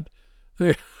Gujarat,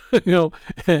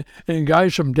 and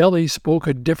guys from Delhi spoke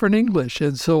a different English.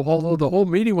 And so although the whole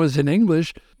meeting was in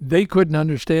English, they couldn't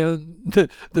understand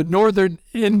the Northern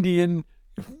Indian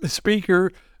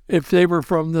speaker if they were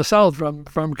from the South, from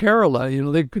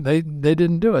Kerala. They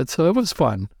didn't do it. So it was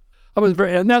fun.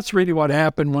 And that's really what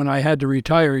happened when I had to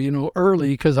retire,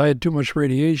 early, because I had too much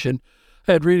radiation.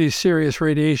 I had really serious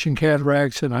radiation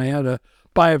cataracts, and I had a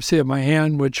biopsy of my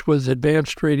hand, which was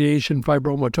advanced radiation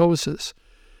fibromatosis.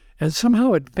 And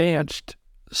somehow advanced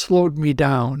slowed me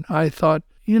down. I thought,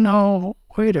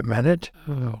 wait a minute.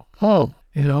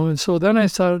 And so then I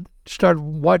started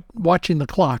watching the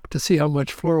clock to see how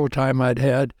much fluoro time I'd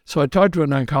had. So I talked to an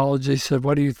oncologist. He said,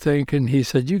 "What do you think?" And he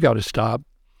said, "You got to stop."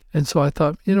 And so I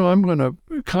thought, I'm going to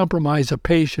compromise a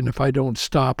patient if I don't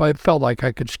stop. I felt like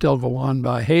I could still go on,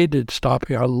 but I hated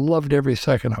stopping. I loved every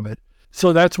second of it.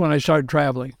 So that's when I started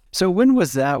traveling. So when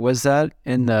was that? Was that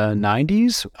in the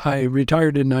 90s? I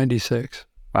retired in 96.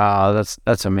 Wow,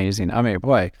 that's amazing. I mean,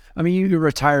 boy, you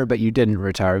retired, but you didn't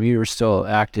retire. You were still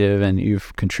active, and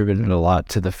you've contributed a lot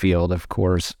to the field, of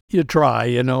course. You try,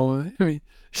 I mean,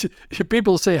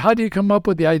 people say, how do you come up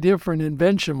with the idea for an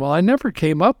invention? Well, I never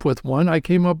came up with one. I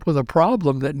came up with a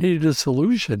problem that needed a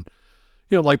solution.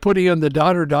 Like putting in the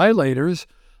daughter dilators.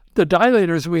 The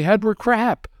dilators we had were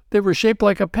crap. They were shaped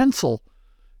like a pencil.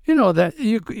 That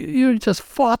you just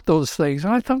fought those things.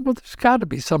 And I thought, well, there's got to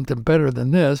be something better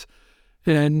than this.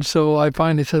 And so I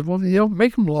finally said, well,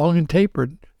 make them long and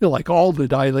tapered, like all the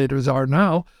dilators are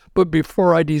now. But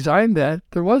before I designed that,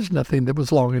 there was nothing that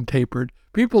was long and tapered.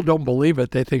 People don't believe it.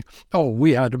 They think, oh,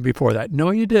 we had them before that. No,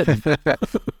 you didn't.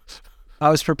 I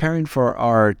was preparing for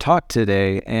our talk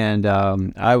today, and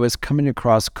I was coming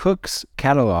across Cook's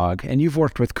catalog, and you've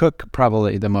worked with Cook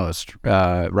probably the most,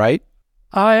 right?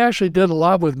 I actually did a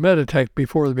lot with Meditech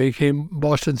before they became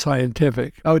Boston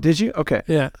Scientific. Oh, did you? Okay.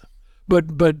 Yeah.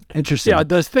 But interesting. Yeah,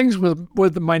 those things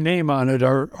with my name on it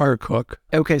are Cook.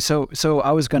 Okay, so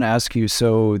I was going to ask you.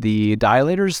 So the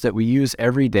dilators that we use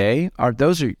every day, are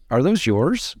those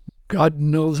yours? God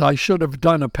knows I should have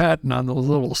done a patent on those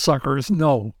little suckers.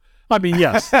 No, I mean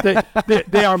yes,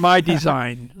 they are my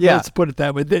design. Yeah. Let's put it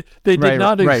that way. They did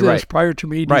not exist prior to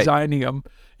me designing them.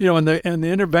 And the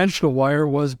interventional wire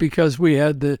was because we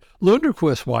had the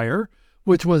Lunderquist wire,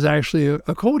 which was actually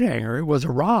a coat hanger. It was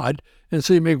a rod. And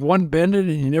so you make one bend it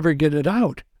and you never get it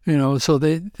out, so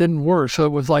they didn't work. So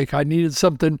it was like I needed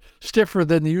something stiffer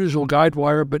than the usual guide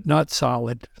wire, but not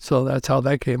solid. So that's how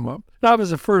that came up. I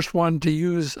was the first one to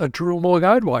use a Terumo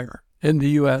guide wire in the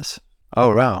U.S.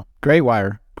 Oh, wow. Great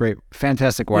wire. Great.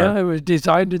 Fantastic wire. Yeah, it was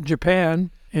designed in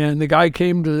Japan. And the guy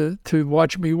came to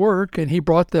watch me work, and he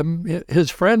brought them, his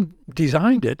friend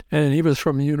designed it, and he was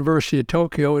from the University of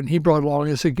Tokyo, and he brought it along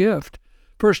as a gift.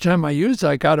 First time I used it,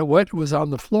 I got it wet, it was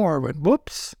on the floor. I went,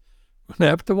 whoops, I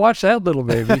have to watch that little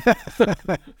baby.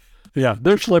 Yeah,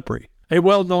 they're slippery. A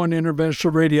well-known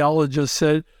interventional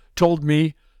radiologist told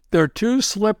me, they're too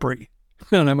slippery.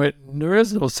 And I went, there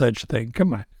is no such thing.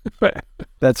 Come on.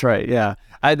 That's right, yeah.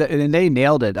 And they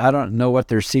nailed it. I don't know what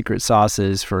their secret sauce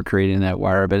is for creating that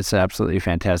wire, but it's an absolutely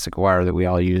fantastic wire that we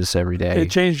all use every day.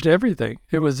 It changed everything.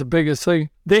 It was the biggest thing.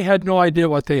 They had no idea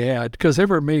what they had because they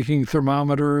were making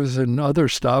thermometers and other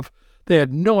stuff. They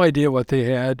had no idea what they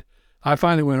had. I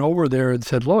finally went over there and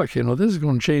said, look, this is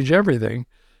going to change everything.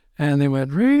 And they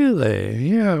went, really?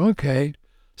 Yeah, okay.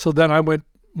 So then I went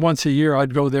once a year,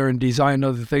 I'd go there and design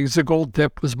other things. The gold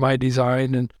tip was my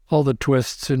design, and all the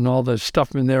twists and all the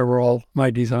stuff in there were all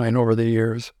my design over the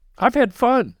years. I've had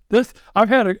fun. I've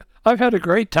had a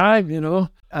great time,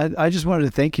 I just wanted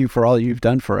to thank you for all you've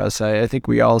done for us. I think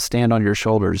we all stand on your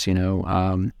shoulders,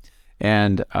 And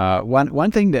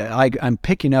one thing that I'm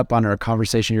picking up on our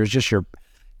conversation here is just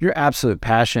your absolute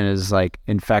passion is like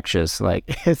infectious. Like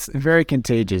it's very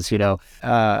contagious,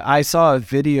 I saw a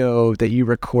video that you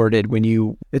recorded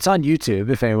it's on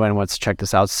YouTube if anyone wants to check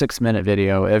this out, 6-minute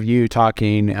video of you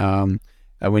talking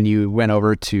when you went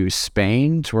over to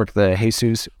Spain to work the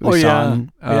Jesus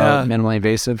Usan minimally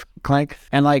invasive clinic.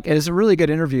 And it's a really good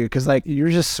interview because you're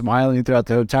just smiling throughout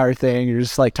the entire thing. You're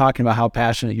just talking about how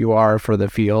passionate you are for the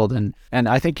field. And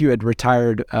I think you had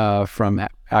retired from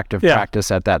active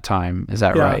practice at that time. Is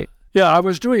that right? Yeah, I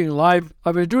was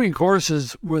doing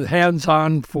courses with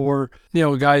hands-on for,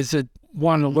 guys that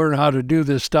want to learn how to do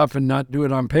this stuff and not do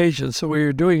it on patients. So we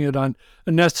were doing it on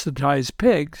anesthetized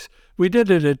pigs. We did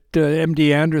it at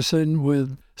MD Anderson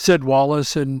with Sid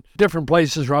Wallace and different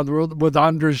places around the world with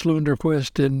Anders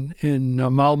Lunderquist in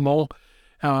Malmo.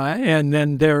 And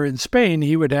then there in Spain,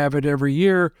 he would have it every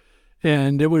year.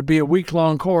 And it would be a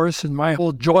week-long course, and my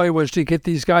whole joy was to get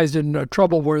these guys in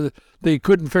trouble where they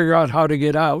couldn't figure out how to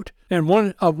get out. And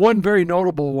one very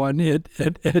notable one at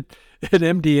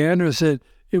MD Anderson,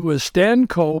 it was Stan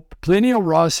Cope, Plinio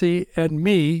Rossi, and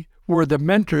me were the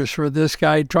mentors for this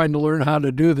guy trying to learn how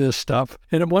to do this stuff.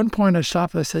 And at one point I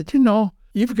stopped and I said,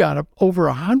 you've got over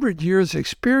 100 years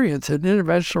experience in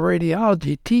interventional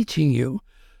radiology teaching you.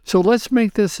 So let's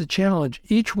make this a challenge.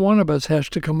 Each one of us has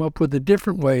to come up with a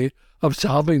different way of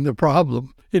solving the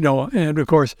problem, and of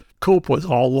course, Cope was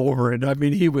all over it. I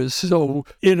mean, he was so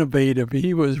innovative.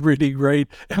 He was really great.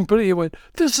 But he went,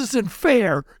 this isn't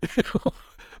fair.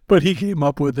 But he came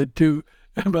up with it too.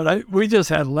 But we just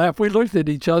had a laugh. We looked at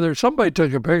each other. Somebody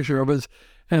took a picture of us.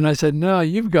 And I said, no,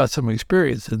 you've got some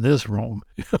experience in this room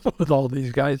with all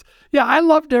these guys. Yeah, I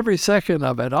loved every second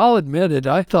of it. I'll admit it.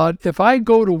 I thought if I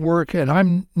go to work and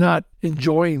I'm not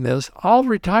enjoying this, I'll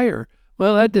retire.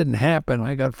 Well, that didn't happen.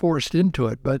 I got forced into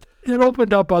it, but it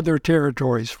opened up other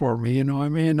territories for me.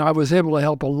 I was able to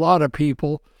help a lot of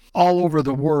people all over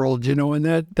the world, and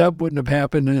that wouldn't have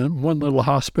happened in one little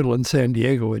hospital in San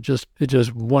Diego. It just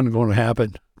wasn't going to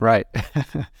happen. Right.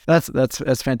 That's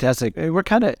fantastic. We're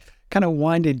kind of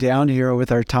winding down here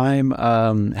with our time.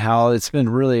 Hal, it's been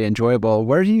really enjoyable.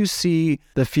 Where do you see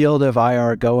the field of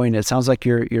IR going? It sounds like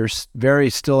you're very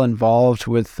still involved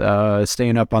with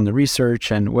staying up on the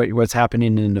research and what's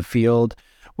happening in the field.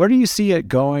 Where do you see it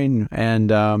going? And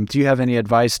do you have any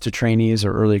advice to trainees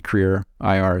or early career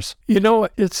IRs?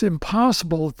 It's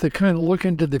impossible to kind of look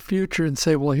into the future and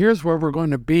say, well, here's where we're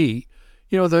going to be.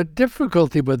 The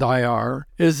difficulty with IR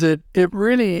is that it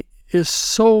really is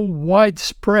so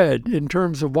widespread in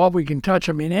terms of what we can touch.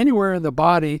 Anywhere in the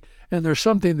body, and there's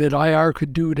something that IR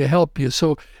could do to help you.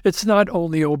 So it's not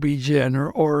only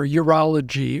OB-GYN or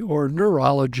urology or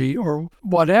neurology or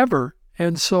whatever.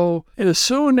 And so as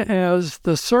soon as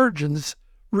the surgeons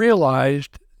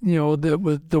realized, that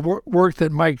with the work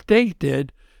that Mike Dake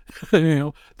did,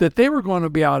 that they were going to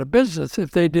be out of business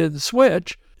if they didn't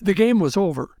switch, the game was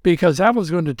over, because that was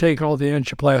going to take all the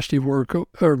angioplasty work,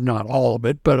 or not all of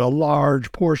it, but a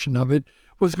large portion of it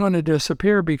was going to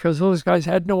disappear because those guys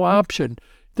had no option.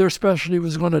 Their specialty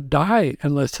was going to die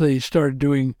unless they started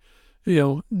doing,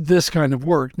 this kind of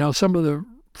work. Now, some of the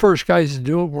first guys to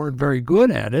do it weren't very good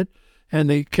at it,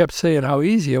 and they kept saying how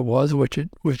easy it was, which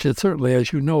it certainly,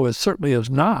 as you know, certainly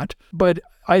is not. But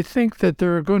I think that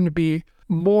there are going to be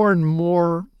more and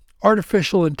more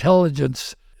artificial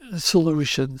intelligence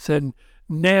solutions and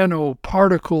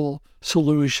nanoparticle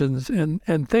solutions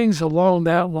and things along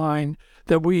that line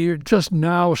that we are just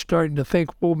now starting to think,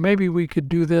 well, maybe we could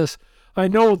do this. I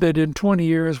know that in 20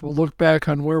 years, we'll look back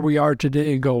on where we are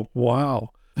today and go,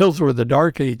 wow, those were the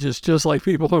dark ages, just like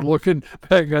people are looking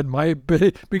back on my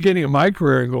beginning of my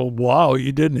career and go, wow,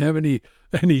 you didn't have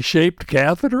any shaped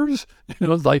catheters?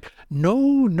 It's like,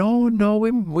 no,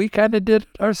 we kind of did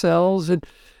it ourselves and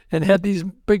had these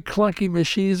big clunky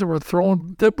machines that were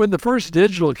thrown. When the first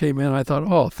digital came in, I thought,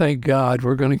 oh, thank God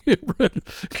we're going to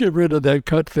get rid of that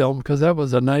cut film, because that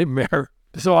was a nightmare.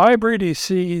 So I really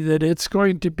see that it's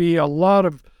going to be a lot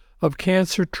of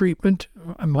cancer treatment.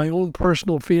 My own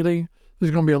personal feeling,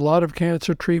 there's going to be a lot of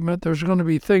cancer treatment. There's going to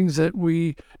be things that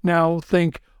we now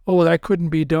think, oh, that couldn't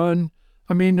be done.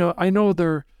 I know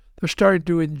they're starting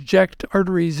to inject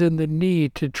arteries in the knee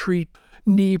to treat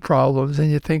knee problems,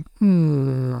 and you think,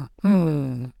 you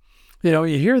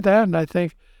hear that, and I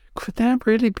think, could that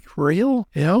really be real?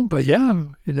 But yeah,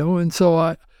 and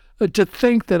so to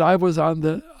think that I was on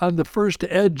the first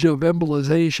edge of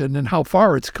embolization and how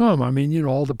far it's come.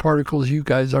 All the particles you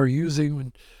guys are using,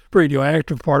 and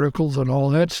radioactive particles and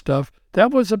all that stuff, that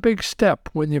was a big step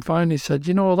when you finally said,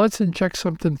 let's inject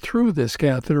something through this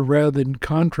catheter rather than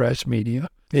contrast media.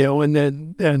 And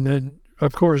then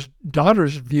of course,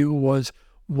 daughter's view was,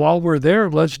 while we're there,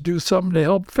 let's do something to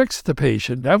help fix the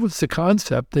patient. That was the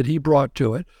concept that he brought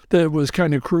to it. That was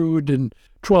kind of crude and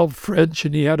 12 French,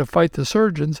 and he had to fight the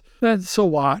surgeons. Then so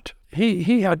what?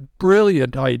 He had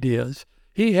brilliant ideas.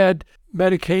 He had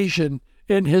medication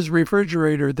in his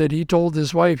refrigerator that he told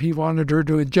his wife he wanted her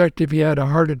to inject if he had a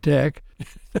heart attack,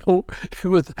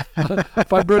 with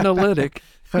fibrinolytic.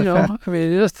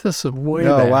 This is way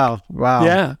back.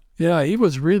 Wow. Yeah, he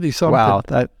was really something. Wow,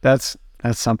 that's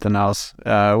something else.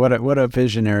 What a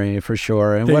visionary for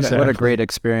sure, and exactly. what a great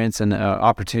experience and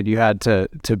opportunity you had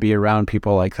to be around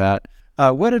people like that.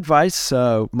 What advice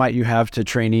might you have to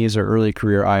trainees or early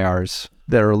career IRs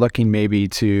that are looking maybe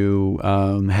to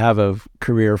have a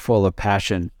career full of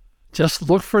passion? Just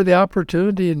look for the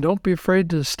opportunity and don't be afraid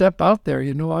to step out there.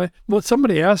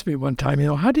 Somebody asked me one time,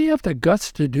 how do you have the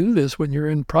guts to do this when you're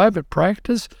in private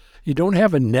practice? You don't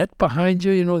have a net behind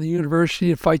you, the university,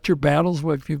 to fight your battles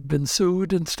if you've been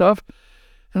sued and stuff.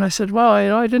 And I said, well,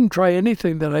 I didn't try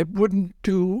anything that I wouldn't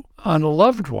do on a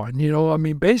loved one.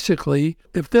 Basically,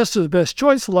 if this is the best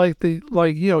choice, like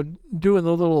doing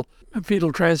the little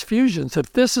fetal transfusions,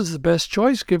 if this is the best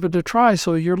choice, give it a try.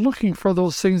 So you're looking for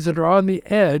those things that are on the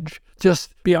edge.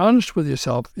 Just be honest with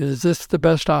yourself. Is this the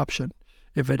best option?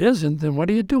 If it isn't, then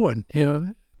what are you doing?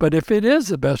 But if it is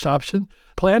the best option,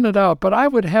 plan it out. But I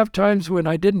would have times when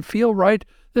I didn't feel right.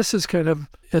 This is kind of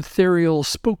ethereal,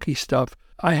 spooky stuff.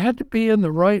 I had to be in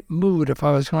the right mood if I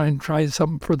was going to try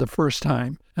something for the first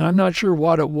time. And I'm not sure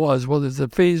what it was, whether it's the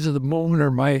phase of the moon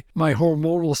or my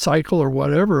hormonal cycle or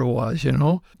whatever it was,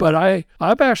 But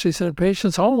I've actually sent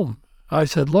patients home. I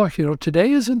said, look,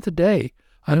 today isn't the day.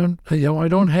 I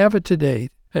don't have it today.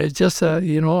 It's just,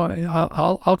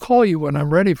 I'll call you when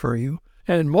I'm ready for you.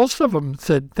 And most of them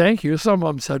said, thank you. Some of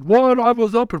them said, what? I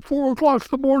was up at 4 o'clock in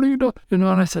the morning. And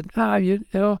I said, you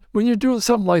know, when you're doing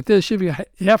something like this, you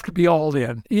have to be all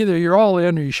in. Either you're all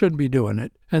in or you shouldn't be doing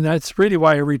it. And that's really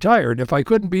why I retired. If I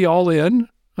couldn't be all in,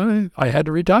 I had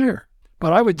to retire.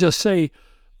 But I would just say,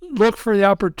 look for the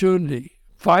opportunity.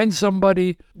 Find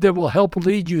somebody that will help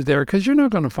lead you there, because you're not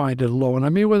going to find it alone. I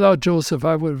mean, without Joseph,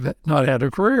 I would have not had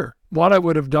a career. What I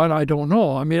would have done, I don't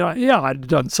know. I mean, I'd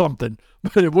done something,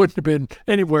 but it wouldn't have been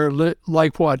anywhere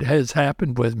like what has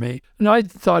happened with me. And I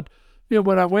thought, you know,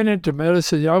 when I went into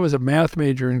medicine, I was a math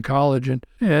major in college,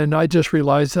 and I just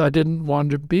realized that I didn't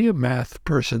want to be a math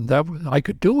person. I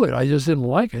could do it. I just didn't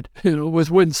like it. You know, it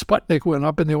was when Sputnik went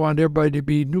up and they wanted everybody to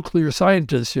be nuclear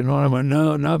scientists, you know, and I went,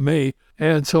 no, not me.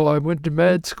 And so I went to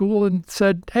med school and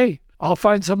said, hey, I'll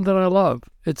find something I love.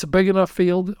 It's a big enough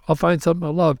field. I'll find something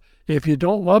I love. If you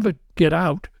don't love it, get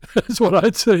out. That's what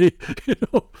I'd say. You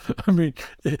know, I mean,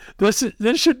 this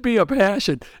should be a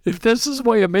passion. If this is a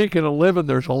way of making a living,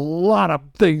 there's a lot of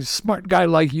things a smart guy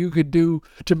like you could do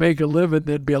to make a living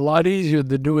that'd be a lot easier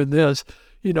than doing this.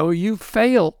 You know, you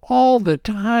fail all the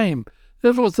time.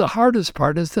 That was the hardest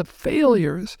part, is the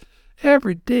failures.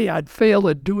 Every day I'd fail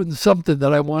at doing something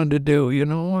that I wanted to do, you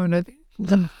know, and I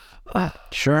think,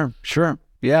 Sure.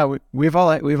 Yeah, we've all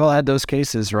had those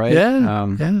cases, right?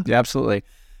 Yeah. Absolutely.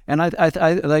 And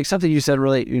I like something you said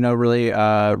really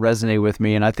resonated with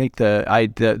me. And I think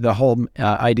the whole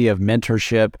idea of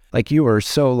mentorship, like you were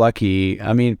so lucky.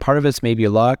 I mean, part of it's maybe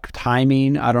luck,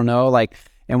 timing. I don't know. Like,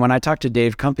 and when I talked to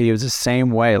Dave Cumpy, it was the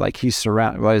same way. Like he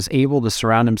was able to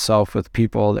surround himself with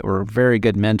people that were very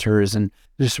good mentors and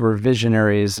just were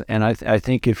visionaries. And I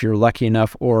think if you're lucky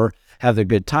enough or have the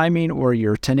good timing, or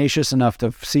you're tenacious enough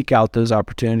to seek out those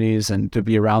opportunities and to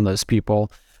be around those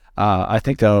people, I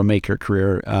think that'll make your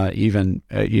career even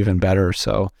better.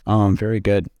 So, very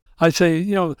good. I say,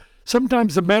 you know,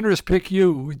 sometimes the mentors pick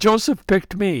you. Joseph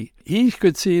picked me. He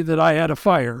could see that I had a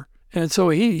fire. And so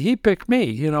he picked me,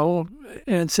 you know,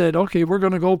 and said, okay, we're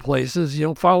going to go places, you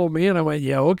know, follow me. And I went,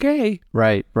 yeah, okay.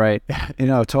 Right. You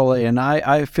know, totally. And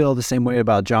I feel the same way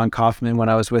about John Kaufman when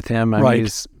I was with him. I mean,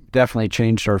 he's definitely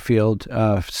changed our field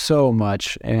so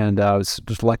much, and I was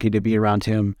just lucky to be around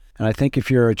him. And I think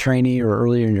if you're a trainee or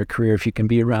earlier in your career, if you can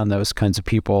be around those kinds of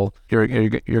people, you're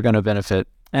going to benefit.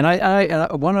 And I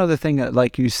one other thing that,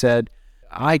 like you said,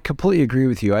 I completely agree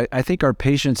with you. I think our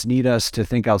patients need us to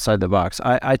think outside the box.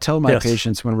 I tell my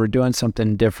patients when we're doing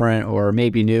something different or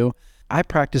maybe new, I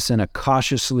practice in a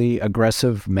cautiously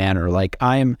aggressive manner. Like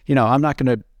I'm not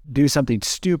going to do something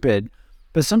stupid,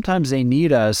 but sometimes they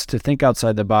need us to think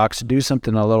outside the box, to do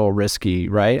something a little risky,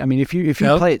 right? I mean, if you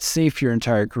play it safe your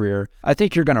entire career, I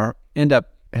think you're going to end up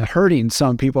hurting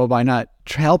some people by not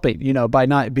helping, you know, by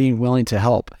not being willing to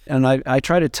help. And I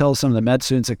try to tell some of the med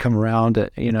students that come around,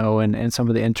 you know, and some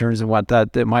of the interns and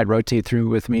that might rotate through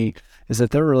with me, is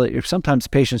that sometimes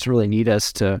patients really need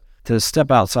us to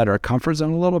step outside our comfort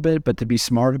zone a little bit, but to be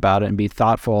smart about it and be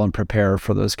thoughtful and prepare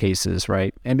for those cases,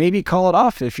 right? And maybe call it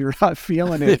off if you're not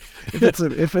feeling it,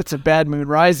 if it's a bad moon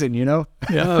rising, you know?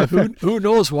 Yeah, who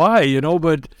knows why, you know?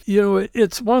 But, you know,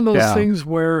 it's one of those things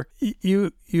where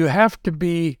you have to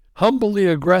be humbly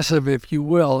aggressive, if you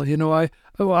will. You know, I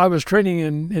was training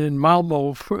in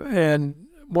Malmo, and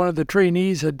one of the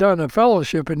trainees had done a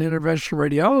fellowship in interventional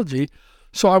radiology.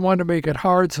 So I wanted to make it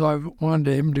hard, so I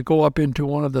wanted him to go up into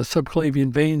one of the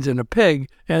subclavian veins in a pig,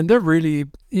 and they're really,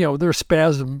 you know, they're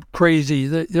spasm crazy.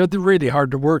 They're really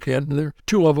hard to work in. There are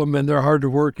 2 of them, and they're hard to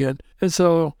work in. And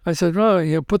so I said, well,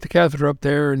 you know, put the catheter up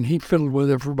there, and he fiddled with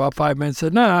it for about 5 minutes.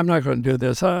 Said, no, I'm not going to do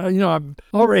this. You know, I've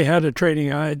already had a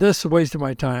training. This is a waste of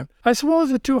my time. I said, well,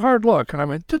 is it too hard? Look. And I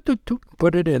went,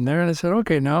 put it in there, and I said,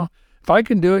 okay, now, if I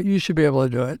can do it, you should be able to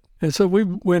do it. And so we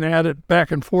went at it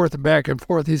back and forth.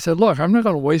 He said, look, I'm not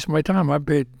going to waste my time. I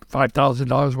paid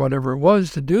 $5,000, whatever it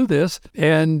was, to do this,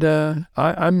 and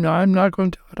I'm not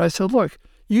going to do it. I said, look,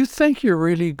 you think you're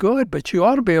really good, but you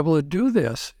ought to be able to do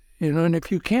this. You know, and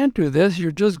if you can't do this,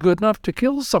 you're just good enough to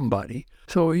kill somebody.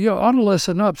 So you ought to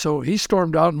listen up. So he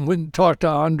stormed out and went and talked to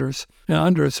Anders. And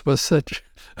Anders was such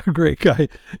a great guy.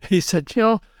 He said, you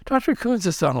know, Dr. Coons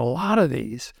has done a lot of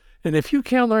these. And if you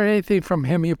can't learn anything from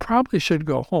him, you probably should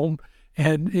go home,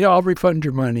 and I'll refund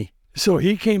your money. So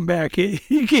he came back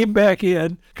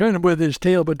in, kind of with his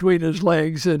tail between his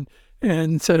legs, and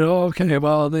said, oh, okay,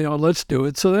 well, you know, let's do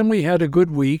it. So then we had a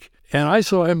good week, and I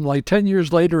saw him like 10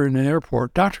 years later in an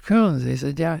airport. Dr. Coons, he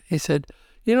said, yeah. He said,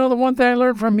 you know, the one thing I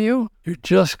learned from you, you're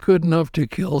just good enough to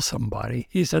kill somebody.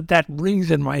 He said, that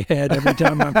rings in my head every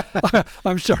time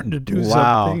I'm starting to do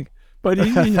something. But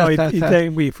he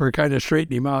thanked me for kind of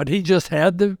straightening him out. He just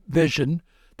had the vision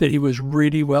that he was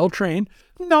really well trained.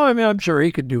 No, I mean, I'm sure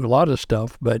he could do a lot of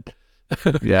stuff, but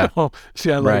Yeah.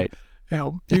 right.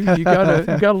 You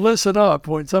gotta listen up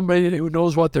when somebody who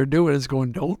knows what they're doing is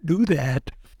going, don't do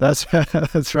that. That's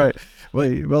right.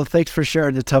 Well, thanks for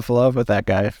sharing the tough love with that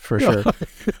guy, for sure.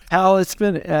 Hal, it's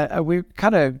been, we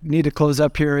kind of need to close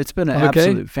up here. It's been an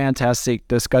absolute fantastic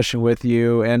discussion with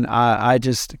you, and I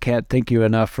just can't thank you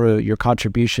enough for your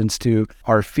contributions to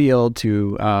our field,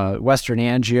 to Western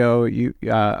Angio.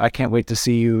 I can't wait to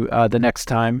see you the next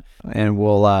time, and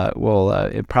we'll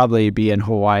probably be in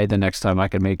Hawaii the next time I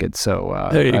can make it, so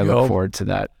I look forward to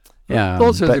that. Yeah,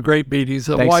 those are the great meetings.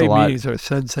 The Hawaii meetings are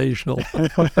sensational.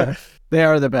 They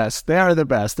are the best. They are the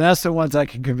best. And that's the ones I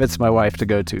can convince my wife to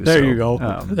go to. There you go.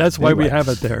 That's why we have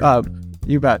it there.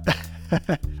 You bet.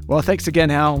 Well, thanks again,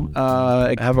 Hal.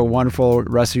 Have a wonderful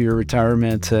rest of your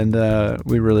retirement, and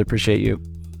we really appreciate you.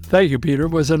 Thank you, Peter.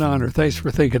 It was an honor. Thanks for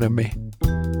thinking of me.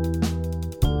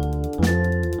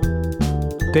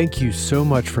 Thank you so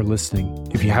much for listening.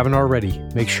 If you haven't already,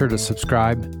 make sure to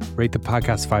subscribe, rate the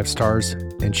podcast 5 stars,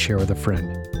 and share with a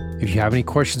friend. If you have any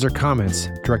questions or comments,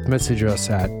 direct message us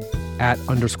at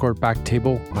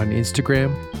 @_backtable on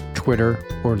Instagram, Twitter,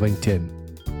 or LinkedIn.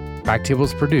 Backtable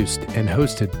is produced and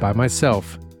hosted by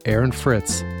myself, Aaron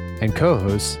Fritz, and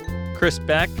co-hosts Chris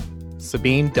Beck,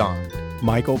 Sabine Don,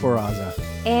 Michael Barraza,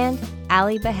 and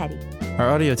Ali Behetti. Our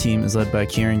audio team is led by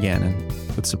Kieran Gannon,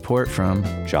 with support from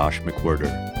Josh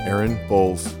McWhirter, Aaron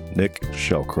Bowles, Nick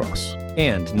Shellcross,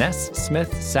 and Ness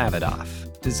Smith-Savadoff.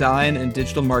 Design and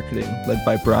digital marketing led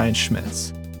by Brian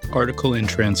Schmitz. Article and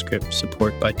transcript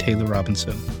support by Taylor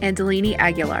Robinson and Delaney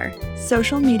Aguilar.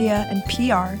 Social media and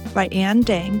PR by Ann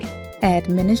Dang.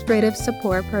 Administrative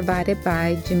support provided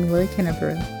by Jamila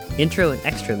Kennebrew. Intro and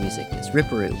extra music is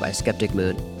Ripperoo by Skeptic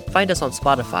Moon. Find us on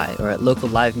Spotify or at local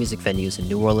live music venues in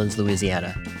New Orleans,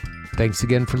 Louisiana. Thanks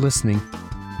again for listening.